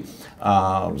ნაწყვეტი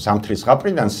ზამთრის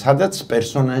ზღაპრიდან, სადაც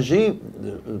პერსონაჟი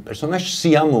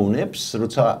სიამოვნებს,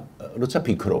 როცა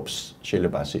ფიქრობს,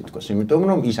 შეიძლება ასე ითქვას, იმიტომ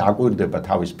რომ ის აკვირდება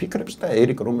თავის ფიქრებს და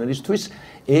ერიკ რომერისთვის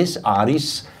ეს არის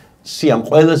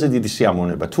ყველაზე დიდი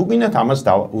სიამოვნება. თუ გინდათ ამას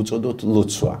დავუწოდოთ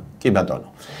ლოცვა. კი ბატონო.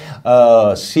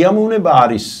 სიამოვნება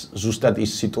არის ზუსტად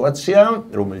ის სიტუაცია,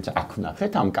 რომელიც აქ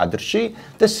ვნახეთ ამ კადრში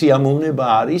და სიამოვნება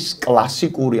არის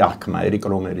კლასიკური აღქმა ერიკ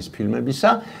რომერის ფილმებისა,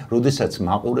 როდესაც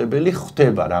მაყურებელი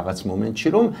ხვდება რაღაც მომენტში,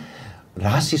 რომ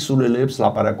რას ისულელეებს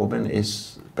ლაპარაკობენ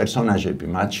ეს პერსონაჟები,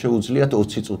 მათ შეუძლიათ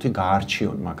 20 წუთი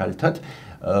გაარჩიონ, მაგალითად,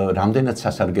 რამდენად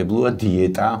სასარგებლოა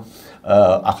დიეტა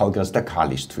ახალგაზრდა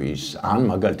ქალისთვის, ან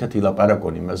მაგალითად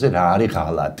ილაპარაკონ იმაზე, რა არის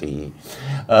ღალატი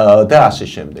და ასე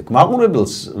შემდეგ.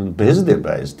 მაყურებელს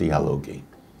ბეზდება ეს დიალოგი,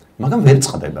 მაგრამ ვერ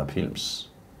წყდება ფილმს.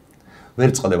 ვერ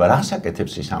წყდება, რას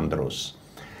აკეთებს ის ამ დროს?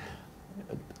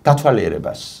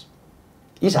 დათვალიერებას.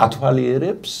 ის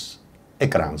ათვალიერებს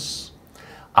ეკრანს.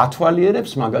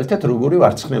 ათვალიერებს მაგალითად როგორი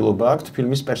ვარცხნილობა აქვთ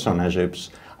ფილმის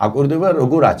პერსონაჟებს, აკვირდება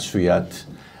როგორ აცვიათ,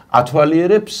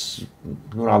 ათვალიერებს,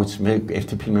 ну რა ვიცი, მე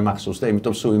ერთი ფილმი მახსოვს და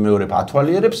იმიტომ სულ ვიმეორებ,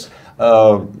 ათვალიერებს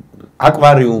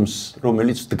აკვარიუმს,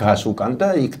 რომელიც დგას უკან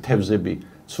და იქ თევზები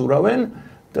ცურავენ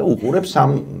და უყურებს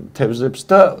ამ თევზებს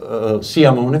და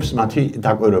სიამოვნებს მათი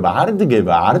დაკვირვება. არ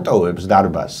დგება, არ ტოვებს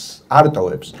დარბას, არ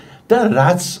ტოვებს. და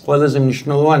რაც ყველაზე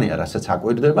მნიშვნელოვანია, რასაც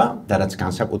აკვირდება და რაც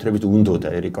განსაკუთრებით უნდოდა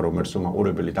ერიკ რომერს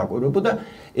უმაყურებელი დაკვირვებოდა,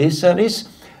 ეს არის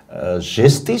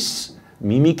ჟესტის,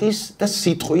 მიმიკის და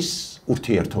სიტყვის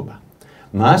ურთიერთობა.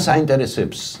 მას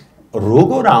აინტერესებს,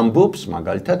 როგორ ამბობს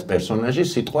მაგალითად პერსონაჟი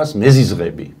სიტყვას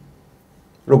მეზიზღები.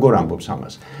 როგორ ამბობს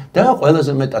ამას. და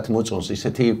ყველაზე მეტად მოწონს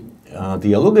ისეთი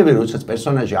დიალოგები, როდესაც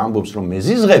პერსონაჟი ამბობს, რომ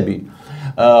მეზიზღები,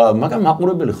 მაგრამ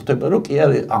მაყურებელი ხვდება, რომ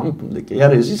კი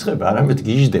არ ეზიზღება, არამედ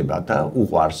გიჟდება და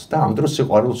უყვარს და ამ დროს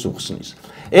სიყვარულს უხსნის.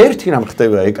 ერთი რამ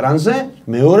ხდება ეკრანზე,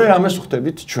 მეორე რამეს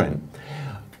ხვდებით ჩვენ.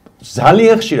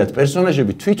 ძალიან ხშირად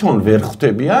პერსონაჟები თვითონ ვერ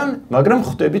ხვდებიან, მაგრამ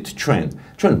ხვდებით ჩვენ.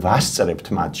 ჩვენ ვასწრებთ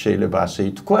მათ, შეიძლება ასე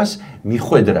ითქვას,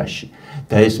 მიხვედრაში.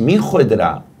 და ეს მიხვედრა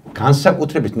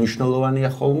განსაკუთრებით მნიშვნელოვანია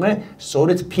ხოლმე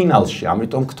სწორედ ფინალში,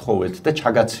 ამიტომ გთხოვეთ და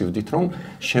ჩაგაცივდით, რომ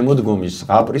შემოდგომის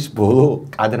ზღაპრის ბოლო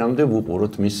კადრამდე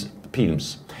ვუყუროთ მის ფილმს.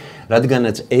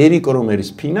 რადგანაც ერიკ რომერის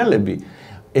ფინალები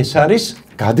ეს არის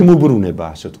გადმობრუნება,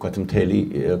 ასე ვთქვათ, მთელი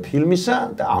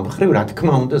ფილმისა და ამ მხრივ, რა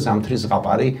თქმა უნდა, ზამთრის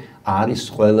ზღაპარი არის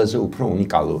ყველაზე უფრო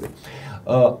უნიკალური.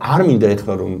 არ მინდა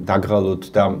ეხლა რომ დაგღალოთ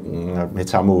და მეც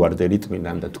ამოვარდე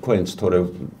რიტმიდან და თქვენც თორე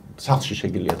სახლში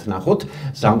შეგიძლიათ ნახოთ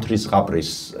ზამთრის ზღაპრის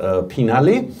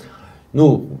ფინალი. ნუ,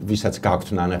 ვისაც გაქვთ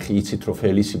ნანახი, იცით რომ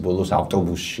ფელისი ბოლოს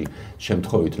ავტობუსში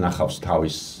შემთხვევით ნახავს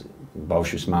თავის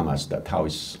ბავშვის მამას და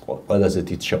თავის ყველაზე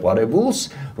დიდ შეყვარებულს,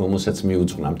 რომელსაც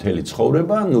მიუძღვნა მთელი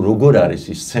ცხოვრება, ნუ როგორ არის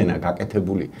ის სცენა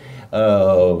გაკეთებული?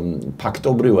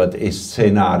 ფაქტობრივად ეს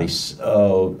სცენა არის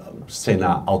სცენა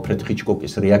ალფრედ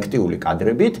ჰიჩკოკის რეაქტიული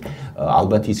კადრებით.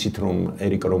 ალბათ იცით, რომ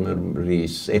ერიკ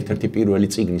რომერის ერთ-ერთი პირველი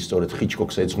წიგნი სწორედ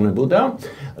ჰიჩკოკს ეძღვნებოდა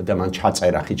და მან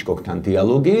ჩაწერა ჰიჩკოკთან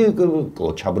დიალოგი,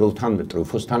 კლოდ ჩაბროლთან,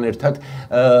 ტრუფოსთან ერთად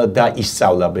და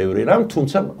ისწავლა ბევრი რამ,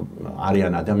 თუმცა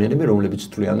არიან ადამიანები, რომლებიც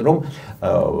თვლიან, რომ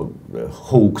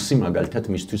ჰოუქსი მაგალითად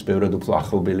მისთვის ბევრად უფრო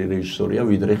ახლობელი რეჟისორია,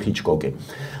 ვიდრე ჰიჩკოკი.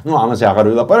 ნუ ამაზე აღარ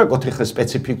ვილაპარაკოთ, ეხლა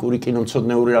სპეციფიკური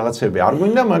კინომცოდნეული რაღაცები არ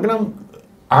გვინდა, მაგრამ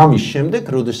ამის შემდეგ,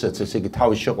 როდესაც ესე იგი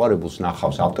თავის შეყვარებულს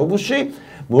ნახავს ავტობუსში,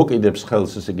 მოკიდებს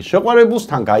ხელს ესე იგი შეყვარებულს,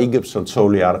 თან გაიგებს, რომ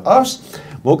ცოლი არ ყავს,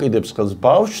 მოკიდებს ხელს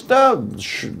ბავშვს და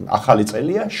ახალი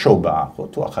წელია შობა, ხო,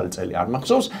 თუ ახალი წელი არ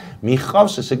მახსოვს,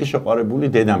 მიხავს ესე იგი შეყვარებული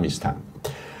დედამისთან.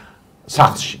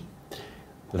 სახლში.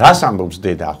 რას ამბობს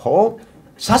დედა, ხო?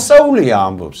 სასწაულია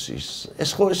ამბობს ის. ეს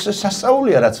ხო ეს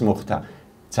სასწაულია რაც მოხდა.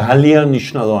 ძალიან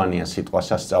მნიშვნელოვანია სიტყვა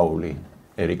სასწაული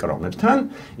ერიკ რომერთან,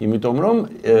 იმიტომ რომ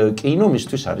კინო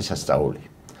მისთვის არის სასწაული.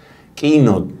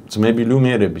 კინო ძმები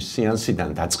ლუმიერების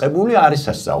სეანსიდან დაწყებული არის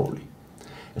სასწაული.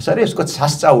 ეს არის ასე ვთქვათ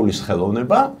სასწაულის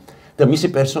ხელოვნება და მისი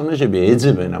პერსონაჟები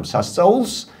ეძებენ ამ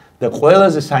სასწაულს და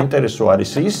ყველაზე საინტერესო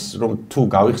არის ის, რომ თუ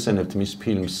გავიხსენებთ მის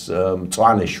ფილმს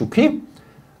მწვანე შუქი,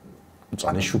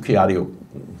 მწვანე შუქი არის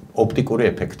ოპტიკური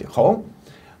ეფექტი, ხო?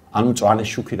 ანუ მწვანე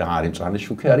შუქი რა არის? მწვანე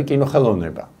შუქი არის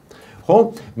კინოხელოვნება. ხო?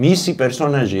 მისი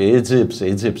პერსონაჟი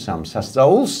ეძებს ამ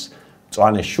სასწაულს,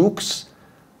 მწვანე შუქს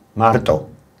მარტო.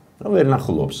 რა ვერ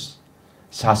ნახულობს.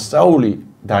 სასწაული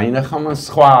დაინახა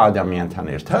სხვა ადამიანთან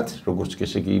ერთად, როგორც კი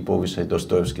ესე იგი იპოვის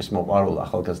დოსტოევსკის მოყვარულ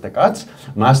ახალგაზრდა კაცს,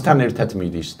 მასთან ერთად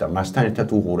მიდის და მასთან ერთად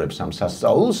უყურებს ამ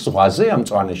სასწაულს, ზღვაზე ამ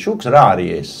მწვანე შუქს, რა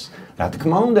არის ეს? რა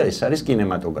თქმა უნდა, ეს არის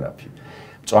კინემატოგრაფი.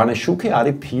 მწვანე შუქი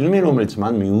არის ფილმი, რომელიც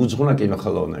მან მიუძღვნა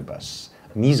კინოხელოვნებას.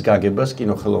 მის გაგებას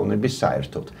კინოხელოვნების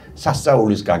საერთოდ,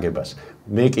 სასწაულის გაგებას.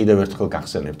 მე კიდევ ერთხელ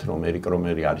გახსენებთ, რომ ერიკ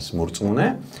რომერი არის მორწმუნე,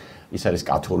 ის არის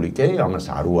კათოლიკე, ამას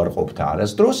არ უარყოფდა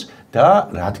არასდროს და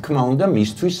რა თქმა უნდა,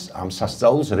 მისთვის ამ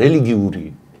სასწაულს რელიგიური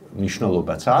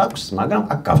მნიშვნელობაც აქვს, მაგრამ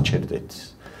აქ გავჩერდეთ.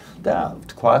 და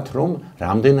ვთქვათ, რომ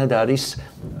რამდენად არის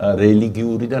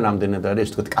რელიგიური და რამდენად არის,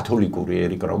 ასე ვთქვათ, კათოლიკური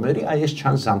ერიკ რომერი, აი ეს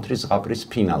ჩანს ზამთრის ზღაპრის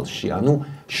ფინალში, ანუ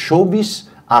შობის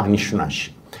აღნიშვნაში.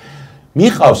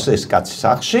 მიყავს ეს კაცი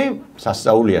სახლში,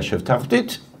 სასწაულია შევთანხმდით,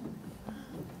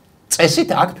 წესით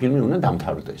აქ ფილმი უნდა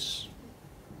დამთავრდეს.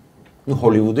 ნუ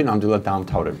ჰოლივუდი ნამდვილად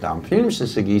დაამთავრებდა ამ ფილმს,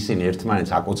 ესე იგი ისინი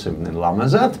ერთმანეთს აკოცებდნენ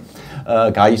ლამაზად,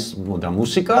 გაისმოდა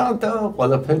მუსიკა და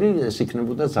ყველაფერი ეს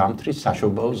იქნებოდა ზამთრის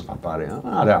საშობაო ზღაპარი,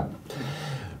 არა.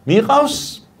 მიყავს,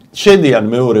 შედიან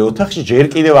მეორე ოთახში, ჯერ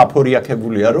კიდევ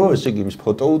აფორიაქებულია, რომ ესე იგი ის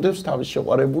ფოტო უდევს თავის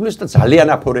შეყვარებულის და ძალიან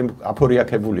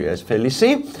აფორიაქებულია ეს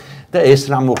ფელისი და ეს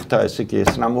რა მოხდა, ესე იგი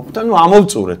ეს რა მოხდა, ნუ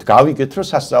ამოვწურეთ, გავიგეთ, რომ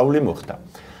სასწაული მოხდა.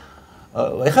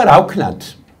 ეხლა რა ვქნათ?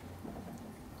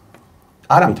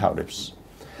 არ ამთავრებს.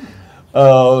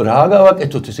 რა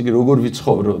გავაკეთოთ, ესე იგი როგორ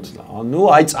ვიცხოვროთ? ნუ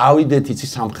აი წავიდეთ იცი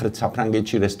სამხრეთ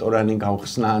საფრანგეთში რესტორანი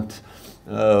გავხსნათ,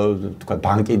 თქვა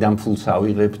ბანკიდან ფულს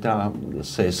ავიღებ და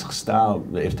სესხს და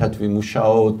ერთად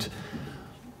ვიმუშაოთ.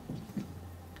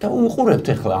 და უყურებთ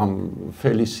ახლა ამ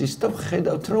ფელისის და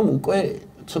ხედავთ, რომ უკვე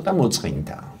ცოტა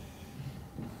მოწყინდა.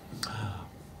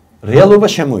 რეალობა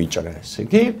შემოიჭრა, ესე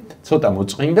იგი, ცოტა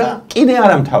მოწყინდა, კიდე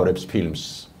არ ამთავრებს ფილმს.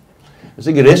 ესე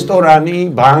იგი რესტორანი,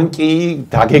 ბანკი,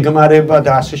 დაგეგმარება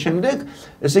და ასე შემდეგ,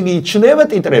 ესე იგი იჩნდება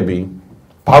ტიტრები.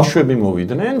 ბავშვები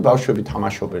მოვიდნენ, ბავშვები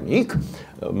თამაშობენ იქ,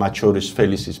 მათ შორის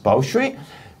ფელისის ბავშვი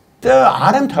და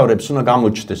არ ამთავრებს, უნდა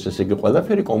გამოჩნდეს ესე იგი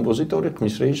ყველაფერი, კომპოზიტორი,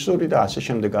 ხმის რეჟისორი და ასე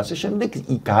შემდეგ, ასე შემდეგ,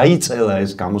 გაიწელა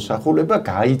ეს გამოსახულება,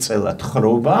 გაიწელა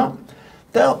თხრობა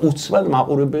და უცბად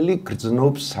მაყურებელი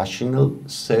გრძნობს საშინელ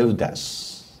სევდას,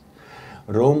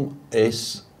 რომ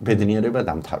ეს ბედნიერება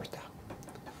დამთავრდა.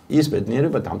 ის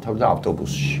ბედნიერება დამთავრდა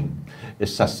ავტობუსში.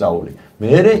 ეს სასწაული.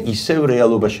 მერე ისევ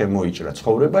რეალობა შემოიჭრა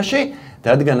ცხოვრებაში,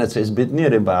 რადგანაც ეს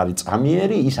ბედნიერება არის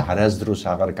წამიერი, ის არასდროს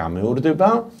აღარ გამეორდება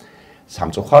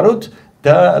სამწუხაროდ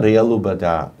და რეალობა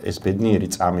და ეს ბედნიერი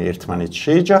წამი ერთმანეთს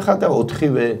შეეჯახა და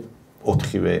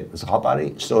ოთხივე ზღაპარი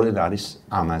სწორედ არის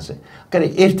ამაზე. კარი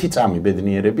ერთი წამი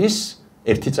ბედნიერების,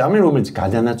 ერთი წამი, რომელიც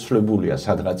გადანაცვლებულია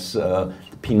სადღაც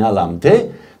ფინალამდე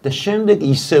და შემდეგ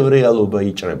ისევ რეალობა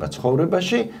იჭრება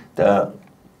ცხოვრებაში და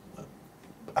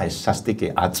აი სასტიკი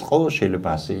აწყო, შეიძლება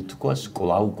ასე ითქვას,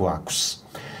 კვლავ გვაქვს.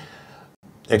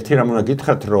 ერთი რამ უნდა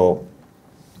გითხრათ, რომ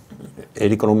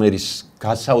ერიკ რომერის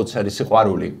გასაოცარი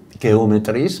სიყვარული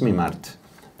გეომეტრიის მიმართ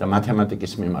და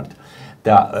მათემატიკის მიმართ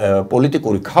და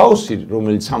პოლიტიკური ქაოსი,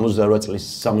 რომელიც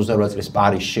 68 წლის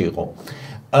პარიზში იყო,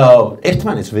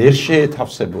 ერთმანეთს ვერ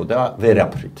შეეთავსებოდა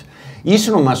ვერაფრით. ის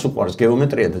რომ მას უყვარს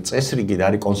გეომეტრია და წესრიგი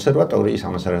და არის კონსერვატორი, ის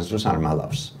ამას არასდროს არ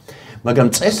მალავს. მაგრამ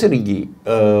წესრიგი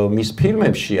მის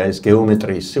ფილმებში ეს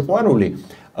გეომეტრიის სიყვარული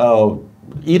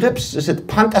იღებს ესეთ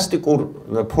ფანტასტიკურ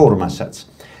ფორმასაც.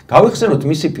 გავიხსენოთ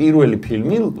მისი პირველი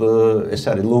ფილმი, ეს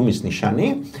არის ლომის ნიშანი,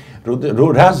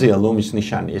 რაზეა ლომის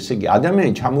ნიშანი, ესე იგი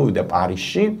ადამიანი ჩამოვიდა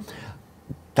პარიზში,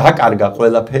 დაკარგა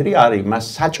ყველაფერი, არის მას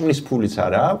საჭმლის ფულიც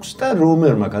არ აქვს და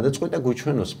რომერმა გადაწყვიტა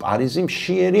გვიჩვენოს პარიზი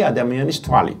მშიერი ადამიანის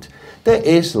თვალით. და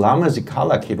ეს ლამაზი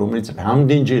ქალაქი, რომელიც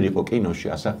რამდენჯერ იყო კინოში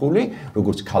ასახული,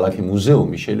 როგორც ქალაქი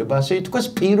მუზეუმი შეიძლება ასე ითქვას,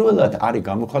 პირველად არის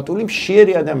გამოხატული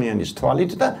მშიერი ადამიანის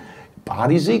თვალით და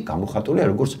პარიზი გამოხატულია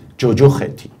როგორც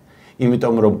ჯოჯოხეთი.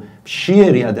 იმიტომ რომ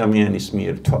მშიერი ადამიანის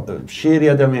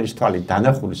თვალით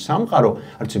დანახული სამყარო,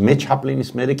 არც მე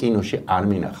ჩაპლინის მერე კინოში არ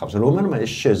მინახავს. რომელმა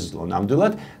ეს შეძლო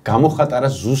ნამდვილად გამოხატარა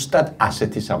ზუსტად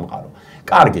ასეთი სამყარო.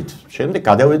 კარგით, შემდეგ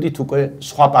გადავედით უკვე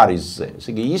სხვა პარიზზე. ესე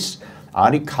იგი ის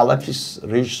არის ქალაქის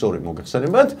რეჟისორი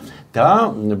მოგეხსენებათ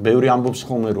და ბევრი ამბობს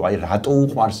ხოლმე რომ აი რატო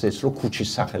უყვარს ეს რომ ქუჩის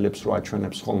სახელებს რო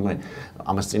აჩვენებს ხოლმე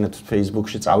ამას წინათ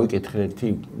Facebook-ში წავიკითხე ერთი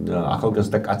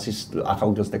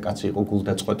ახალგაზრდა კაცი იყო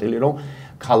გულდაწყვეტილი რომ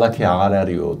ქალაქი აღარ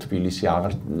არისო თბილისი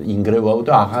აღარ ინგრევაო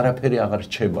და აღარაფერი აღარ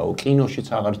რჩებაო კინოშიც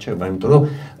აღარ რჩება იმიტომ რომ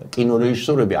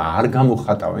კინორეჟისორები არ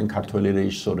გამოხატავენ ქართველი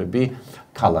რეჟისორები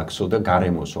ქალაქსო და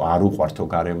გარემოსო არ უყვართო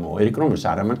გარემო ერიკ რომერს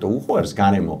არ ამარტო უყვარს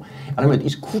გარემო არამედ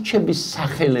ის ქუჩების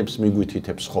სახელებს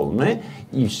მიგვითითებს ხოლმე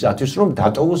ისათვის რომ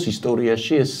დატოვოს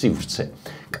ისტორიაში ეს სივრცე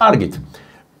კარგით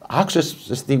აქვს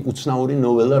ეს უცნაური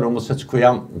ნოველა რომელსაც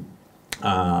ქვია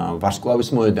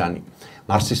ვარსკვლავის მოედანი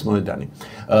მარსის მოედანი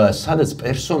სადაც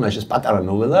პერსონაჟს პატარა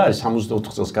ნოველა არის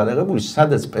 64 წელს გადაღებული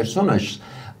სადაც პერსონაჟს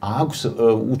აქვს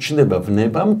უჩნდება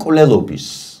ვნება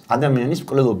მკვლელობის ადამიანის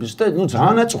მკვლელობის და ნუ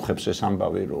ძალიან აწუხებს ეს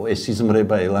ამბავი რომ ეს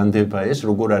იზმრება ელანდება ეს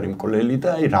როგორ არის მკვლელი და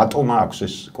აი რატომ აქვს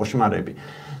ეს კოშმარები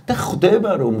და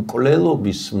ხვდება რომ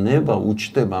მკვლელობის ვნება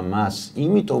უჩნდება მას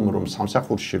იმიტომ რომ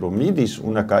სამსახურში რომ მიდის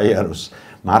უნდა გაიაროს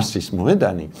მარსის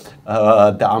მოედანი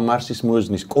და ამ მარსის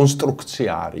მოედნის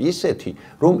კონსტრუქცია არის ისეთი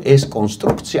რომ ეს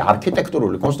კონსტრუქცია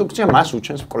არქიტექტურული კონსტრუქცია მას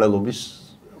უჩენს მკვლელობის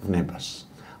ვნებას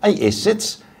აი ესეც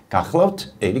გახლავთ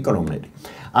ერიკ რომერი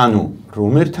ანუ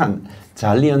რომერთან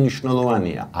ძალიან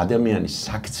მნიშვნელოვანია ადამიანის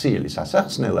საქციელის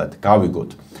ასახსნელად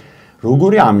გავიგოთ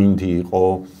როგორი ამინდი იყო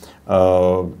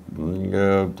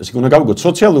ესე უნდა გავიგოთ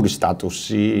სოციალური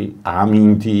სტატუსი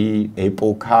ამინდი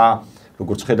ეპოქა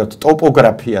როგორც ხედავთ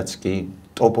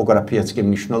ტოპოგრაფიაც კი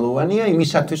მნიშვნელოვანია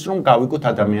იმისათვის რომ გავიგოთ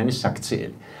ადამიანის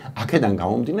საქციელი აქედან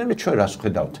გამომდინარე ჩვენ რას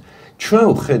ვხედავთ ჩვენ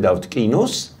ვხედავთ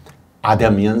კინოს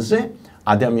ადამიანზე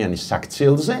ადამიანის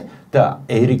საქციელზე და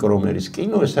ერიკ რომერის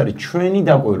კინო ეს არის ჩვენი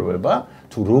დაკვირვება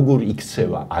თუ როგორ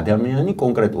იქცევა ადამიანი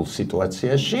კონკრეტულ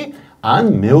სიტუაციაში ან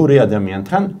მეორე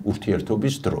ადამიანთან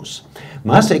ურთიერთობის დროს.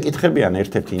 მას ეკითხებიან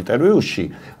ერთ-ერთ ინტერვიუში,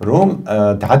 რომ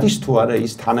დადის თუ არა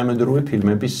ის თანამედროვე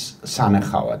ფილმების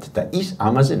სანახავად და ის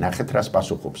ამაზე ნახეთ რას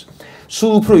პასუხობს.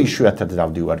 სულ უფრო იშვიათად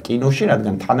დავდივარ კინოში,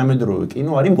 რადგან თანამედროვე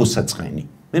კინო არის მოსაწყენი.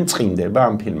 მე მწყინდება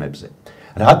ამ ფილმებზე.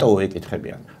 რატო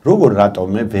ეკითხებიან? როგორ რატო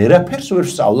მე ვერაფერს ვერ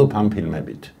ვსწავლობ ამ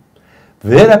ფილმებით?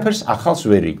 ვერაფერს ახალს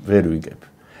ვერ ვიგებ.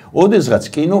 ოდესღაც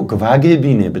კინო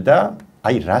გვაგებინებდა,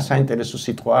 აი რა საინტერესო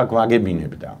სიტყვაა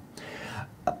გვაგებინებდა.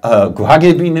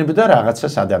 გვაგებინებდა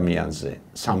რაღაცას ადამიანზე,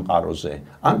 სამყაროზე,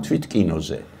 ან თვით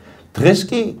კინოზე. დღეს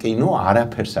კი კინო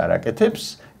არაფერს არ აკეთებს,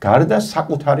 გარდა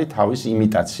საკუთარი თავის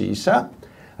იმიტაციისა,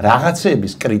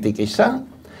 რაღაცების კრიტიკისა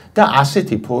და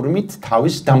ასეთი ფორმით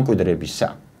თავის დამკვიდრებისა.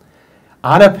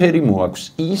 არაფერი მოაქვს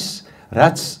ის,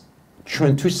 რაც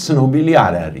ჩვენთვის ცნობილი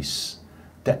არ არის.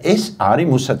 და ეს არის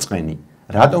მოსაწყენი.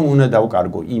 რატომ უნდა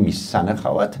დავკარგო იმის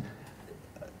სანახავად,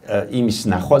 იმის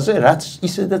ნახვაზე, რაც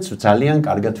ისედაც ძალიან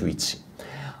კარგად ვიცი.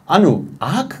 ანუ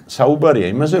აქ საუბარია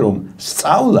იმაზე, რომ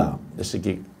სწავლა, ესე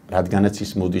იგი, რადგანაც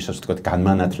ის მოდის, ასე ვთქვათ,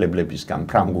 განმანათლებლებისგან,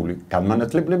 ფრანგული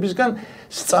განმანათლებლებისგან,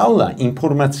 სწავლა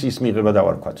ინფორმაციის მიღება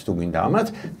დავარქვათ, თუ გინდა ამათ,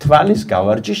 თვალის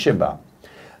გავარჯიშება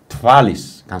თვალის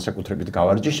განსაკუთრებით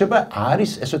გავარჯიშება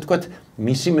არის ესე ვთქვათ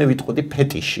მისი მე ვიტყოდი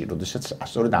ფეტიში, როდესაც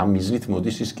სწორედ ამ მიზნით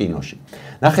მოდის ის კინოში.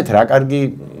 ნახეთ რა კარგი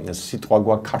სიტყვა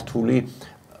გვაქვს ქართული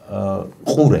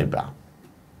ყურება.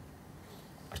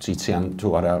 არც იციან თუ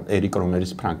არა ერიკ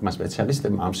რომერის ფრანგმა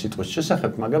სპეციალისტებმა ამ სიტყვის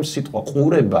შესახებ, მაგრამ სიტყვა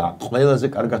ყურება ყველაზე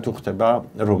კარგად უხდება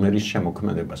რომერის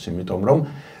შემოქმედებას, იმიტომ რომ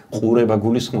ყურება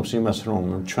გულისხმობს იმას, რომ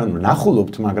ჩვენ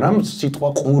ვნახულობთ, მაგრამ სიტყვა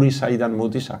ყური საიდან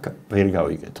მოდის, აქ ვერ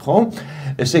გავიგეთ, ხო?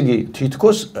 ესე იგი,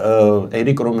 თითქოს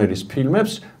ერიკ რომერის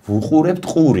ფილმებს ვუყურებთ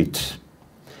ყურით.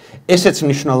 ესეც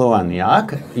მნიშვნელოვანია აქ,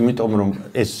 იმიტომ რომ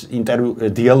ეს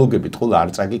დიალოგები თქო არ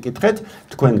წაგიკითხეთ,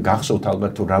 თქვენ გახსოვთ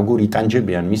ალბათ თუ როგორ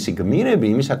იტანჯებიან მისი გმირები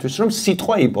იმისათვის, რომ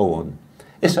სიტყვა იპოვონ.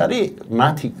 ეს არის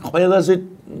მათი ყველაზე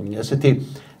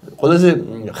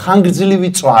ხანგრძლივი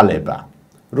წვალება,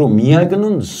 რომ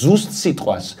მიაგნონ ზუსტ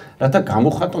სიტყვას, რათა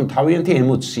გამოხატონ თავიანთი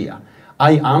ემოცია.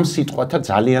 აი ამ სიტყვათა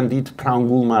ძალიან დიდ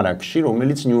ფრანგულ მარაგში,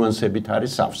 რომელიც ნიუანსებით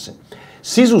არის სავსე.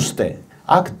 სიზუსტე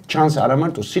აქ ჩანს არა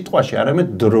მარტო სიტყვაში, არამედ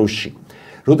დროში.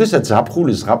 როდესაც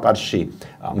ზაფხულის ზღაპარში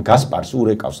გასპარს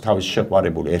ურეკავს თავის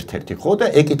შეყვარებული ერთ-ერთი ხო და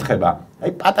ეკითხება,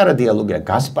 აი პატარა დიალოგია,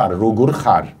 გასპარ როგორ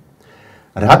ხარ?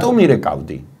 რატომ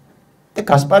ირეკავდი? და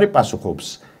გასპარი პასუხობს,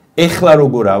 ეხლა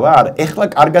როგორ ვარ? ეხლა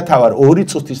კარგად ვარ, 2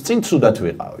 წუთის წინ ცუდად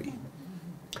ვიყავი.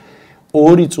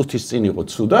 2 წუთის წინ იყო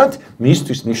ცუდად,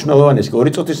 მისთვის მნიშვნელოვანია,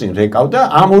 2 წუთის წინ რეკავდა,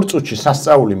 ამ 2 წუთში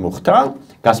სასწაული მოხდა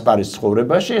გასპარის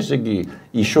ცხოვრებაში, ესე იგი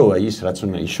იშოვა ის, რაც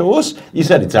უნდა იშოვოს, ის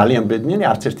არის ძალიან ბედნიერი,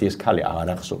 არც ერთი ეს ქალი აღარ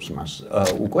ახსოვს მას,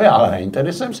 უკვე აღარ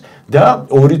აინტერესებს და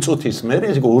 2 წუთის მერე,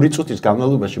 ესე იგი 2 წუთის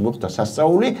განმავლობაში მოხდა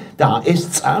სასწაული და ეს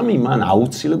წამი მან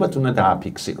აუცილებლად უნდა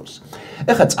დააფიქსიროს.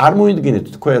 ეხლა წარმოიდგინეთ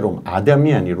თქვენ, რომ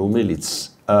ადამიანი, რომელიც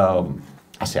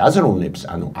ასე აზროვნებს,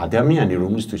 ანუ ადამიანი,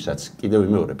 რომლისთვისაც კიდევ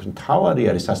ვიმეორებ, მთავარი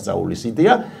არის სასწაულის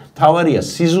იდეა, მთავარია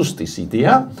სიზუსტის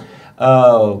იდეა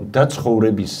და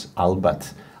ცხოვრების ალბათ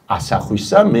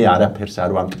ასახვისა, მე არაფერს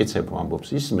არ ვამტკიცებ ამბობს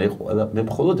ის, მე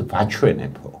მხოლოდ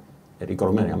ვაჩვენებო. ერიკ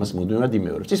რომერი ამას მუდმივად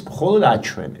იმეორებს, ის მხოლოდ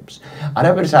აჩვენებს.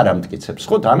 არაფერს არ ამტკიცებს,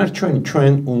 ხო, დანარჩენი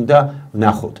ჩვენ უნდა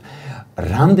ვნახოთ.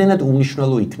 რამდენად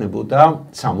უმნიშვნელო იქნებოდა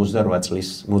 68 წლის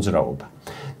მოძრაობა.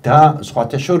 და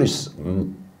სხვათა შორის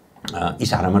ის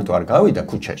არა მარტო არ გავიდა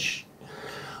ქუჩაში,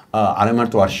 არა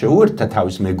მარტო არ შეუერთდა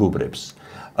თავის მეგობრებს,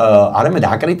 არამედ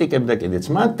აკრიტიკებდა კიდეც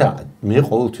მათ და მე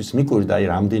ყოველთვის მიკვირდა, აი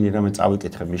რამდენი რამე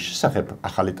წავიკითხე მის შესახებ,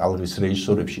 ახალი ტალღის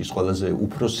რეჟისორებში ის ყველაზე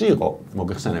უფროსი იყო,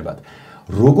 მოგეხსენებათ,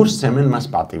 როგორ სცემენ მას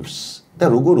პატივს და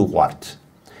როგორ უყვართ.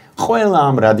 ყველა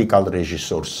ამ რადიკალ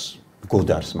რეჟისორს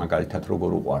გოდარს მაგალითად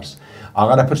როგორ უყვარს.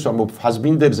 აღარაფერს ვამბობ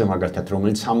ფასბინდერზე მაგალითად,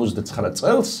 რომელიც 69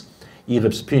 წელს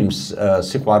იღებს ფილმს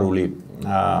სიყვარული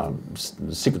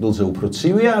სიკვდილზე უფრო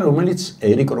ცივია, რომელიც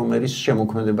ერიკ რომერის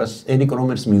შემოქმედებას, ერიკ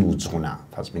რომერს მიუძღვნა,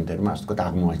 ფასბინდერმა, ასე ვთქვათ,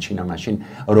 აღმოაჩინა მაშინ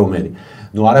რომერი.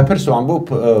 ნუ არაფერს ვამბობ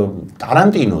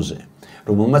ტარანტინოზე,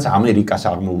 რომელმაც ამერიკას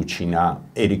აღმოუჩინა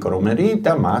ერიკ რომერი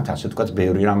და მათ, ასე ვთქვათ,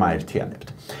 ბევრი რამ აერთიანებთ.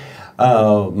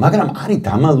 მაგრამ არის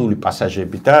დამალული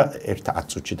პასაჟები და ერთ 10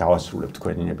 წუთში დავასრულებ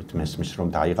თქვენინებით, მესმის რომ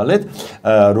დაიღალეთ,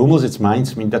 რომელზეც მაინც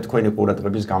მინდა თქვენი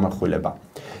ყურადღების გამახვილება.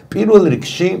 პირველ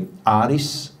რიგში არის,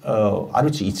 არ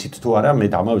ვიცი იცით თუ არა, მე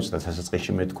დამავიწყდა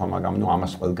დასაწყისში მე თქვა, მაგრამ ნუ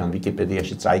ამას ყველგან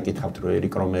ვიკიპედიაში წაიკითხავთ, რომ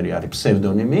ერიკ რომერი არის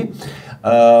ფსევდონიმი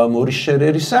მორის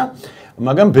შერერისა,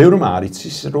 მაგრამ ბევრმა არ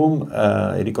იცის, რომ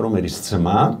ერიკ რომერის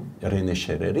ძმა, რენე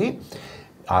შერერი,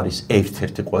 არის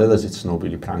ერთ-ერთი ყველაზე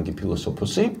ცნობილი ფრანგი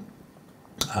ფილოსოფოსი,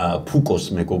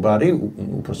 ფუკოს მეგობარი,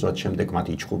 უпроსტად შემდეგ მათ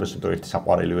იჩხუბეს, რომ ერთი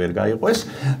საყვარელი ვერ გაიყვეს,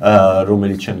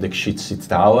 რომელიც შემდეგ შიცით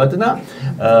დაავადნა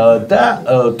და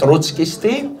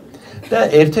ტროცკისტი და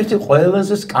ერთ-ერთი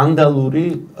ყველაზე სკანდალური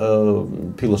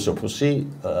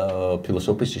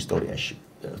ფილოსოფის ისტორიაში,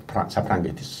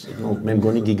 საფრანგეთის. მე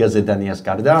მგონი გიგა ზედანიას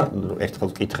გარდა, ერთხელ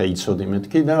ვკითხე იცოდი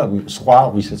მეთქი და სხვა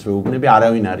ვისაც ვეუბნები,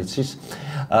 არავინ არ იცის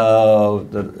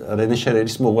რენე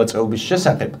შერერის მოღვაწეობის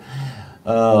შესახებ.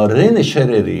 რენე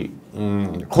შერერი,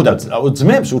 ხო და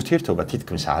ძმებს ურთიერთობა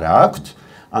თითქმის არ აქვთ,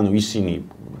 ანუ ისინი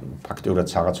ფაქტიურად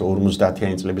რაღაც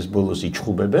 50-იანი წლების ბოლოს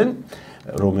იჩხუბებენ,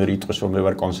 რომერი იტყვის, რომ მე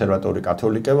ვარ კონსერვატორი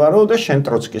კათოლიკე ვარო და შენ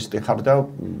ტროცკისტი ხარ და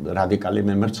რადიკალი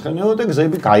მემარცხენეო და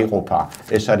გზები გაიყოფა.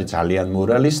 ეს არის ძალიან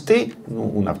მორალისტი, ნუ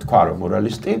უნდა ვთქვა, რომ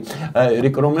მორალისტი,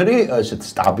 ერიკ რომერი ესეთ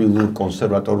სტაბილურ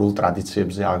კონსერვატორულ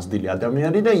ტრადიციებზე აღზრდილი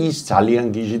ადამიანი და ის ძალიან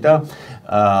გიჟი და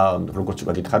როგორც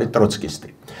უკვე გითხარით,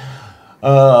 ტროცკისტი.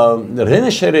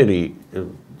 რენე შერერი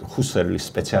ხუსერლის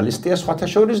სპეციალისტია სხვათა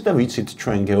შორის და ვიცით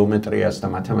ჩვენ გეომეტრიას და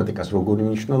მათემატიკას როგორი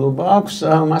მნიშვნელობა აქვს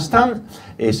მასთან,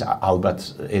 ეს ალბათ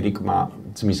ერიკმა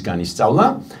ძმისგან ისწავლა,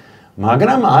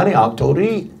 მაგრამ არის ავტორი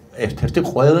ერთ-ერთი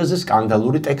ყველაზე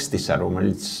სკანდალური ტექსტისა,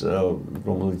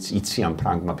 რომელიც იციან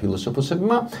ფრანგმა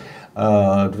ფილოსოფოსებმა,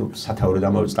 სათაური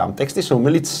დამოვიწყდა ამ ტექსტის,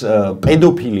 რომელიც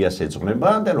პედოფილიას ეძღვნება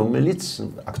და რომელიც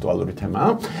აქტუალური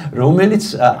თემაა,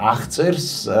 რომელიც აღწერს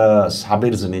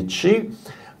საბერძნეთში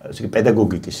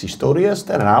პედაგოგიკის ისტორიას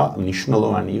და რა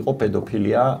მნიშვნელოვანი იყო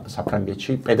პედოფილია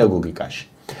საფრანგეთში პედაგოგიკაში.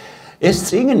 ეს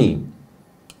წიგნი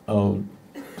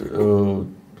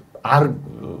არ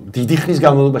დიდი ხნის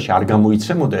განმავლობაში არ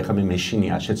გამოიცემოდა, ეხლა მე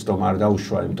მეშინია შეცდომა არ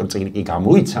დაუშვა, იმიტომ რომ წიგნი კი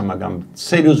გამოიცა, მაგრამ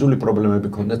სერიოზული პრობლემები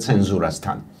ჰქონდა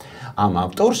ცენზურასთან ამ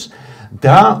ავტორს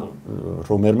და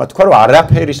რომერმა თქვა, რომ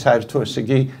არაფერი საერთო, ესე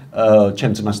იგი,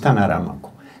 ჩემ ძმასთან არ ამაქვს.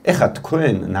 ეხლა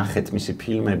თქვენ ნახეთ მისი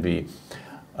ფილმები,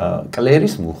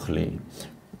 კლერის მუხლი,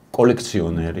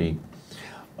 კოლექციონერი,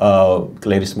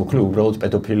 კლერის მუხლი უბრალოდ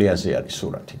პედოფილიაზე არის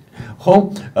სურათი. ხო?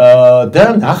 და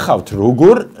ნახავთ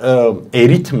როგორ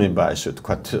ერითმება, ესე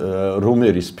ვთქვათ,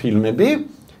 რომერის ფილმები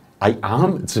აი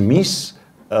ამ ძმის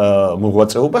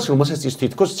მოღვაწეობას, რომელსაც ის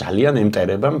თითქოს ძალიან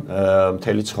ემტერება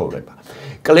მთელი ცხოვრება.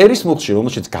 კლერის მუხლში,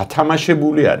 რომელშიც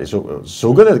გათამაშებული არის,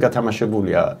 ზოგადად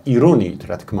გათამაშებულია ირონიით,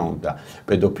 რა თქმა უნდა,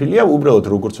 პედოფილია, უბრალოდ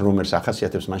როგორც რომერს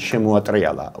ახასიათებს, მან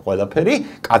შემოატრიალა ყველაფერი,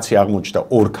 კაცი აღმოჩნდა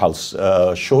ორ ქალს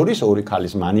შორის, ორი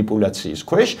ქალის манипуляციის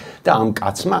ქვეშ და ამ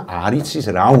კაცმა არ იცის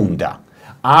რა უნდა.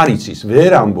 არ იცის,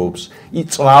 ვერ ამბობს,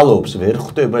 იწვალობს, ვერ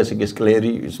ხვდება ესე იგი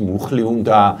კლერის მუხლი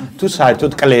უნდა, თუ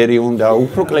საერთოდ კლერი უნდა,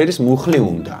 უფრო კლერის მუხლი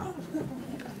უნდა.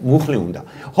 მუხლი უნდა.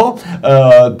 ხო?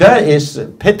 და ეს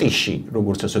ფეტიში,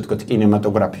 როგორც ასე ვთქვათ,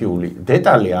 კინემატოგრაფიული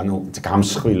დეტალი, ანუ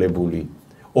გამსხვილებული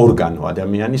ორგანო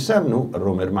ადამიანისა, ნუ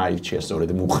რომერმა აირჩია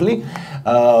სწორედ მუხლი,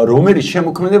 რომერის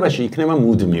შემოქმედებაში იქნება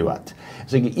მუდმივად.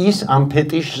 ესე იგი ის ამ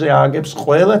ფეტიშზე ააგებს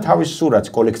ყველა თავის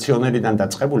სურათს, კოლექციონერიდან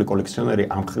დაწყებული, კოლექციონერი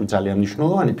ამ მხრივ ძალიან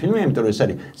მნიშვნელოვანი ფილმი, იმიტომ რომ ეს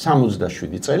არის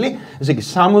 67 წელი, ესე იგი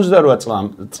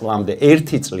 68 წლამდე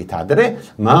ერთი წლით ადრე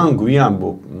მან გვიანბო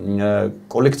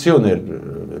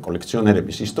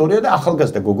კოლექციონერების ისტორია და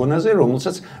ახალგაზრდა გოგონაზე,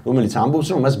 რომელიც ამბობს,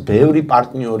 რომ მას ბევრი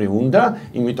პარტნიორი უნდა,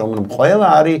 იმიტომ რომ ყველა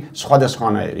არის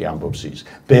სხვადასხვანაირი ამბობს ის.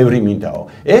 ბევრი მინდაო.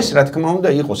 ეს რა თქმა უნდა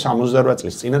იყო 68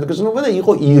 წლის წინადგზნობა და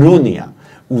იყო ირონია.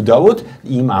 უდავოდ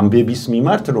იმ ამბების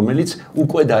მიმართ, რომელიც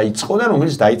უკვე დაიწყო და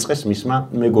რომელიც დაიწყეს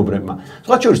მისმა მეგობრებმა.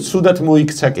 სხვა შორის, ცუდად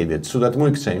მოიქცა კიდე, ცუდად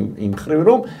მოიქცა იმ მხრივ,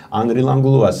 რომ ანრი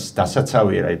ლანგლუას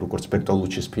დასაცავი რა, როგორც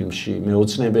ბერტოლუჩის ფილმში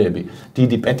მეოცნებეები,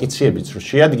 დიდი პეტიციებიც რო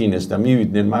შეადგინეს და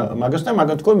მივიდნენ მაგას და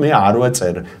მაგათ თქო, მე არ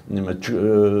ვაწერ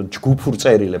ჯგუფურ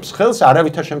წერილებს ხელს,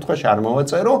 არავითარ შემთხვევაში არ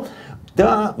მოვაწერო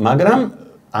და მაგრამ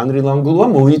ანრი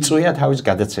ლანგლუა მოიწვია თავის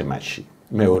გადაცემაში.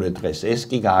 მეორე დღეს ეს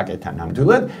კი გააკეთა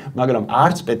ნამდვილად, მაგრამ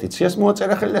არც პეტიციას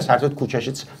მოაწერა ხელი და საერთოდ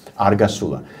ქუჩაშიც არ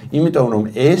გასულა. იმიტომ რომ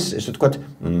ეს, ესე ვთქვათ,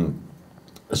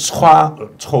 სხვა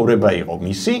ცხოვრება იყო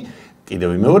მისი, კიდევ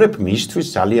ვიმეორებ, მისთვის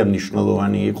ძალიან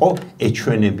მნიშვნელოვანი იყო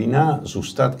ეჩვენებინა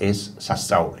ზუსტად ეს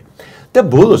სასწაული. და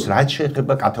ბოლოს რაც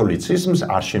შეეხება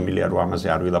კათოლიციზმს, არ შემიძლია რომ ამაზე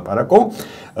არ ვილაპარაკო.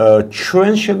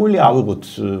 ჩვენ შეგვიძლია ავიღოთ,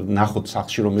 ნახოთ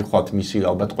სახლში რომ მიხვალთ მისი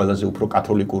ალბათ ყველაზე უფრო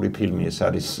კათოლიკური ფილმი ეს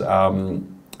არის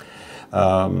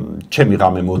ჩემი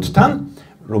ღამე მოდთან,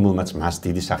 რომელმაც მას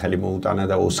დიდი სახელი მოუტანა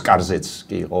და ოსკარზეც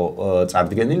კი იყო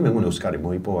წარდგენილი, მე მგონი ოსკარი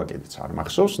მოიპოვა კიდეც არ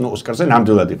მახსოვს, ნუ ოსკარზე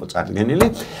ნამდვილად იყო წარდგენილი,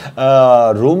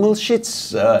 რომელშიც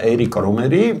ერიკ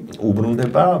რომერი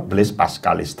უბრუნდება ბლეს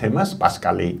პასკალის თემას,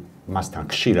 პასკალი მასთან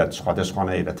ხშირად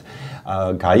სხვადასხვანაირად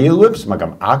გაიელვებს,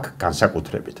 მაგრამ აქ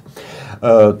განსაკუთრებით.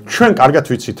 ჩვენ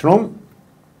კარგად ვიცით, რომ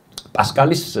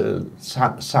პასკალის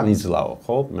სანიძლაო,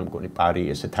 ხო, მე მგონი პარი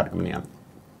ესე თარგმნიან.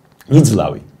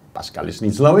 ნიძლავი, პასკალის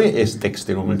ნიძლავი, ეს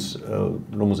ტექსტი,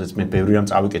 რომელზეც მე ბევრი რამ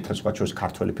წავიკითხე, სხვა შორის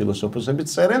ქართველი ფილოსოფოსებიც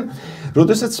წერენ,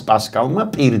 როდესაც პასკალმა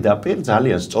პირდაპირ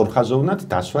ძალიან სწორხაზოვნად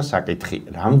დასვა საკითხი,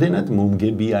 რამდენად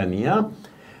მომგებიანია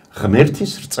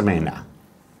ღმერთის რწმენა.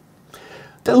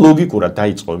 და ლოგიკურად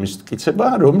დაიწყო იმის მტკიცება,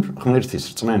 რომ ღმერთის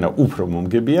რწმენა უფრო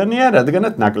მომგებიანია,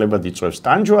 რადგანაც ნაკლებად იწვევს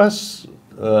ტანჯვას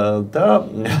და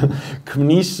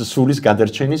ქმნის სულის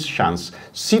გადარჩენის შანსს.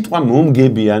 სიტყვა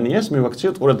მომგებიანიას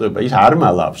მივაქციოთ ყურადღება, ის არ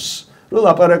მალავს, რომ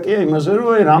ლაპარაკია იმაზე,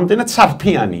 რომ რამდენად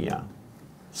სარფიანია.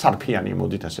 სარფიანი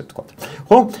მოდით ასე ვთქვათ.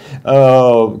 ხო?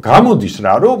 გამოდის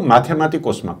რა, რომ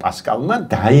მათემატიკოსმა პასკალმა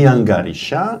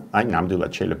დაიანგარიშა, აი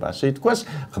ნამდვილად შეიძლება ასე ითქვას,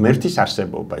 ღმერთის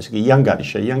არსებობა. ესე იგი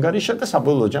იანგარიშა და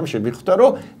საბოლოო ჯამში შეგვიხვდა,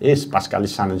 რომ ეს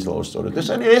პასკალის სანიძლაო სწორედ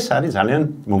ეს არის ძალიან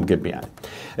მომგებიანი.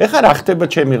 ეხლა რა ხდება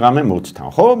ჩემი ღამე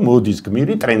მოდთან, ხო? მოდის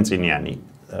გმირი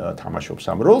ტრენწინიანი თამაშობს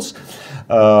ამ როლს,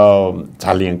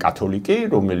 ძალიან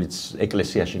კათოლიკი, რომელიც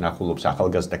ეკლესიაში ნახულობს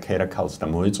ახალგაზრდა ქერაქალს და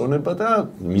მოეწონება და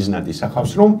მიზნად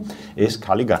ისახავს, რომ ეს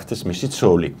ქალი გახდეს მისი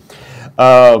ცოლი.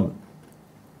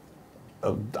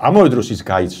 ამავე დროს ის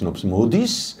გაიცნობს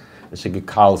მოდის, ესე იგი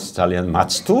ქალს ძალიან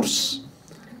მაცთურს,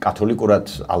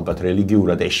 კათოლიკურად ალბათ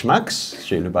რელიგიურად ეშმაკს,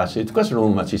 შეიძლება ასე ითქვას,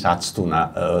 რომელმაც ის აცთუნა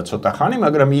ცოტა ხანი,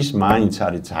 მაგრამ ის მაინც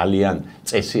არის ძალიან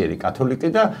წესიერი კათოლიკი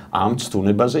და ამ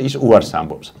ცთუნებაზე ის უარს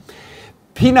ამბობს.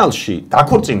 ფინალში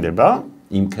დაქორწინდება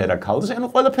იმ ქერაქალზე, ანუ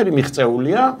ყველაფერი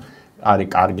მიღწეულია, არის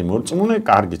კარგი მორწმუნე,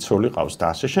 კარგი ცოლი ყავს და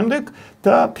ასე შემდეგ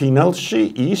და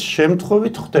ფინალში ის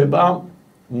შემთხვევით ხდება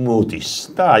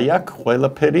მოდის და აი აქ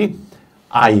ყველაფერი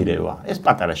აირევა. ეს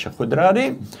პატარა შეხვედრა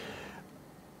არის.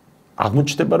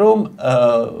 აღმოჩნდება, რომ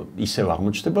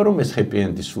ეს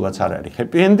ჰეპი-ენდი სულაც არ არის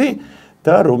ჰეპი-ენდი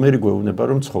და რომერი გვეუბნება,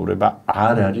 რომ ცხოვრება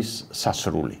არ არის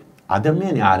სასრული.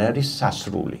 ადამიანი არ არის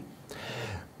სასრული.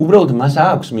 უბრალოდ მას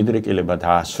აქვს მიდრეკილება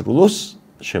დაასრულოს,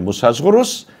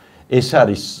 შემოსაზღვროს, ეს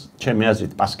არის ჩემი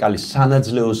აზრით პასკალის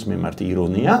სანაძლეოს მიმართ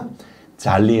ირონია,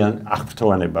 ძალიან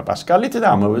აღფრთოვანება პასკალით და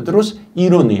ამავე დროს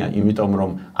ირონია, იმიტომ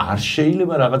რომ არ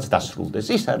შეიძლება რაღაც დასრულდეს.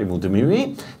 ის არის მუდმივი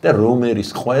და რომერის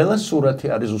ყველა სურათი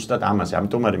არის ზუსტად ამაზე.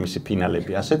 ამიტომ არის მისი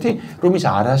ფინალები ასეთი, რომ ის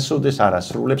არასოდეს არ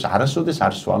ასრულებს, არასოდეს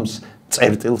არ სვამს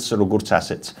წერტილს როგორც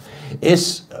ასეც. ეს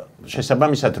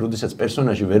შესაბამისად, როდესაც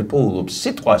პერსონაჟი ვერ პოულობს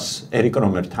სიტყვას ერიკ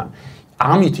რომერთან,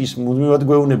 ამით ის მუდმივად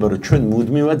გვეუბნება, რომ ჩვენ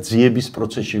მუდმივად ძიების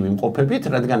პროცესში ვიმყოფებით,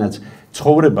 რადგანაც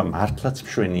ცხოვრება მართლაც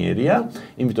მშვენიერია,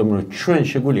 იმიტომ რომ ჩვენ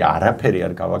შეგვიძლია არაფერი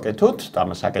არ გავაკეთოთ,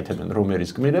 ამას აკეთებენ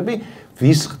რომერის გმირები,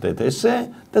 ვისხდეთ ესე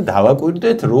და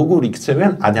დავაკვირდეთ, როგორ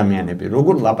იქცევენ ადამიანები,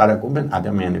 როგორ ლაპარაკობენ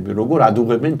ადამიანები, როგორ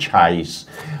ადუღებენ ჩაის,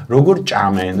 როგორ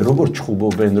ჭამენ, როგორ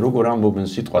ჩხუბობენ, როგორ ამბობენ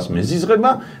სიტყვას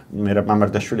მეზიზღება. მე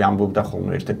მამარდაშვილი ამბობდა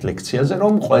ხოლმე ერთ-ერთ ლექციაზე,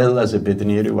 რომ ყველაზე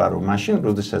ბედნიერი ვარო მაშინ,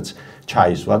 როდესაც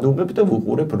ჩაის ვადუღებ და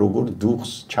ვუყურებ, როგორ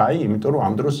დუხს ჩაი, იმიტომ რომ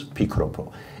ამ დროს ფიქრობო.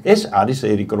 ეს არის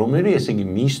ერიკ რომერი, ესე იგი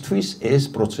მისთვის ეს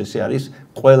პროცესი არის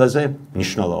ყველაზე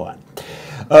მნიშვნელოვანი.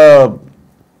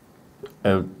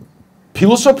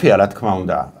 ფილოსოფია, რა თქმა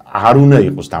უნდა, არ უნდა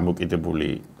იყოს დამოკიდებული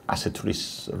ასეთ თვლის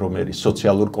რომერის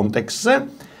სოციალურ კონტექსტზე,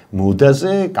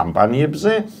 მოდაზე,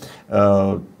 კამპანიებზე,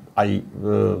 აი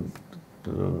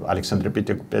ალექსანდრე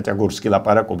პიატაგორსკი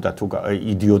ლაპარაკობდა თუ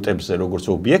იდიოტებზე, როგორც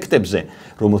ობიექტებზე,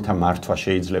 რომელთა მართვა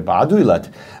შეიძლება ადვილად,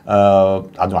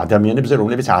 ანუ ადამიანებზე,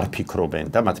 რომლებიც არ ფიქრობენ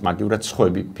და მათ მაგივრად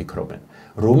სხვები ფიქრობენ.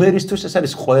 რომერისთვის ეს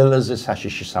არის ყველაზე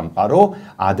საშიში სამყარო,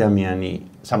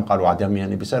 სამყარო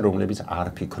ადამიანებისა, რომლებიც არ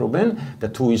ფიქრობენ და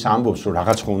თუ ის ამბობს, რომ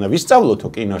რაღაც ხო უნდა ვისწავლოთო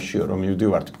კინოშიო, რომ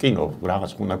მივდივართ კინო,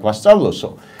 რაღაც ხო უნდა გვასწავლოსო,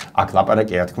 აქ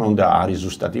ლაპარაკი რა თქმა უნდა არის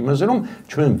ზუსტად იმაზე, რომ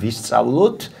ჩვენ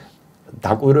ვისწავლოთ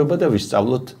დაკვირვება და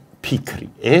ვისწავლოთ ფიქრი.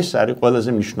 ეს არის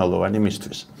ყველაზე მნიშვნელოვანი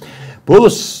მისთვის.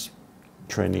 ბოლოს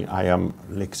ჩვენი აი ამ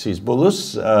ლექციის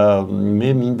ბოლოს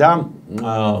მე მინდა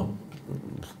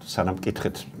სანამ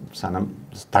კითხეთ, სანამ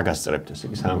დაგასწრებთ, ესე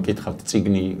იგი სანამ კითხავთ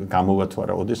წიგნი გამოვა თუ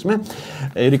არა ოდესმე,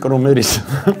 ერიკ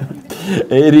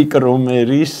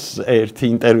რომერის ერთი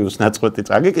ინტერვიუს ნაწყვეტი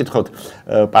წაგიკითხოთ,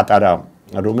 პატარა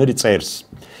რომერი წერს,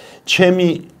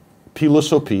 ჩემი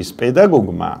ფილოსოფიის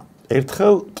პედაგოგმა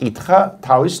ერთხელ კითხა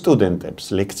თავის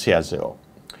სტუდენტებს ლექციაზეო.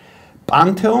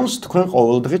 პანთეონს თქვენ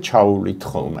ყოველდღე ჩაუვლით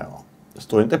ხოლმეო.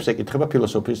 სტუდენტებს ეკითხება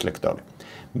ფილოსოფიის ლექტორი.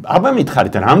 აბა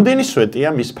მითხარით, რამდენი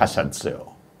სვეტია მის ფასადზეო?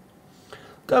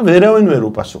 და ვერავინ ვერ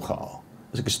უპასუხაო.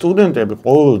 ესე იგი სტუდენტები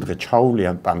ყოველდღე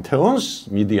ჩაუვლიან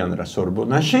პანთეონს, მიდიან რა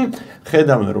სორბონაში,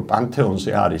 ხედავენ რომ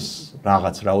პანთეონზე არის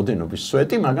რაღაც რაოდენობის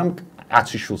სვეტი, მაგრამ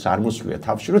აციშულს არ მოსვლია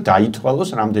თავში, რომ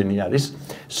დაითვალოს რამდენი არის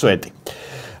სვეტი.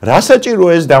 რა საჭირო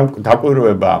ეს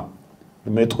დაკვირვება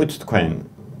მეტყვით თქვენ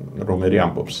რომერი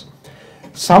ამბობს.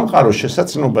 სამყარო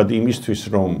შესაძლებლად იმისთვის,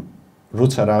 რომ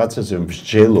როცა რაღაცაზე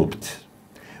მსჯელობთ,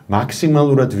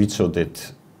 მაქსიმალურად ვიცოდეთ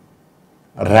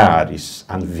რა არის,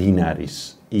 ან ვინ არის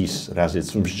ის, რაზეც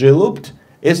მსჯელობთ,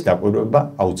 ეს დაკვირვება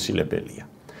აუცილებელია.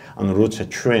 ანუ როცა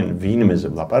ჩვენ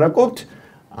ვინმეზე ვლაპარაკობთ,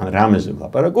 ან რამეზე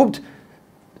ვლაპარაკობთ,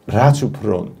 რაც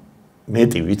უფრო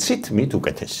მეტი ვიცით, მით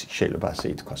უკეთესი, შეიძლება ასე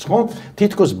ითქვას, ხო?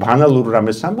 თითქოს ბანალურ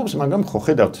რამეს ამბობს, მაგრამ ხო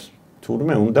ხედავთ,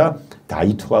 თურმე უნდა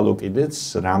დაითვალო კიდეც,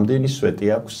 რამდენი სვეტი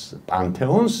აქვს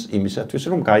პანთეონს, იმისათვის,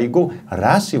 რომ გაიგო,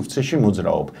 რა სივრცეში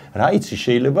მოძრაობ. რა იცი,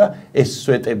 შეიძლება ეს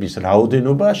სვეტების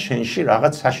რაოდენობა შენში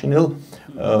რაღაც საშინელ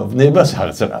ვნებას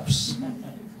აღწევს.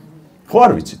 ხო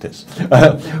არ ვიცით ეს.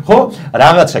 ხო,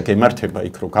 რაღაცა გემართება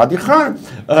იქ რო გადიხარ,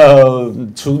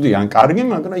 ცუდი ან კარგი,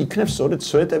 მაგრამ იქნებ სწორედ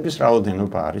სვეტების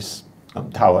რაოდენობა არის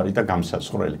მთავარი და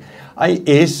გამსაცხრელი. აი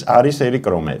ეს არის ერიკ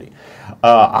რომერი.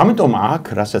 ამიტომ აქ,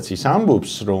 რასაც ის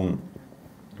ამბობს, რომ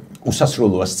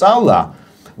უსასრულოა სწავლა,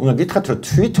 უნდა გითხრათ, რომ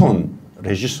თვითონ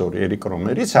რეჟისორი ერიკ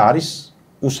რომერიც არის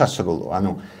უსასრულო,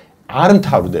 ანუ არ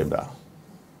მთავრდება.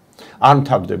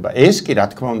 ეს კი რა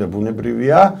თქმა უნდა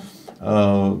ბუნებრივია,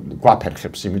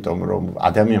 გვაფერხებს, იმიტომ რომ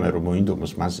ადამიანმა რომ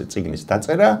მოინდომოს მასზე წიგნის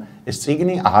დაწერა, ეს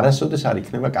წიგნი არასოდეს არ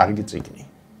იქნება კარგი წიგნი.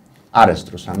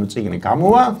 არასდროს, ანუ წიგნი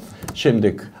გამოვა,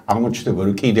 შემდეგ აღმოჩნდება,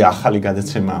 რომ კიდე ახალი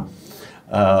გადაცემა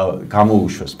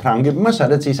გამოუშვეს ფრანგებმა,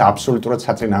 სადაც ის აბსოლუტურად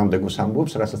საწინააღმდეგოს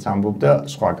ამბობს, რასაც ამბობდა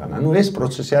სხვაგან. ანუ ეს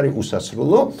პროცესი არის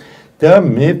უსასრულო და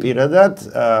მე პირადად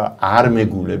არ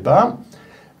მეგულება,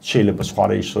 შეიძლება სხვა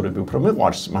რეჟისორები უფრო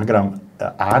მეყვარს, მაგრამ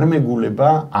არ მეგულება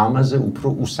ამაზე უფრო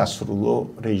უსასრულო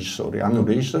რეჟისორი, ანუ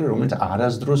რეჟისორი, რომელიც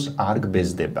არასდროს არ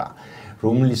გბეზდება.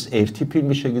 რომლის ერთი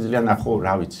ფილმი შეგიძლია ნახო,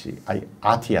 რა ვიცი, აი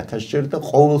 10,000 ჯერ და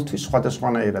ყოველთვის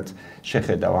სხვადასხვანაირად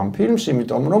შეხედავ ამ ფილმს,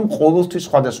 იმიტომ რომ ყოველთვის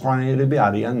სხვადასხვანაირები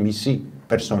არიან მისი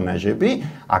პერსონაჟები,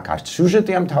 აქ არც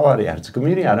სიუჟეტი ამთავარი, არც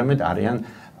გმირი, არამედ არიან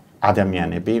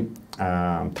ადამიანები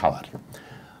მთავარი.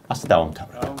 ასე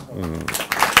დავამთავრებ.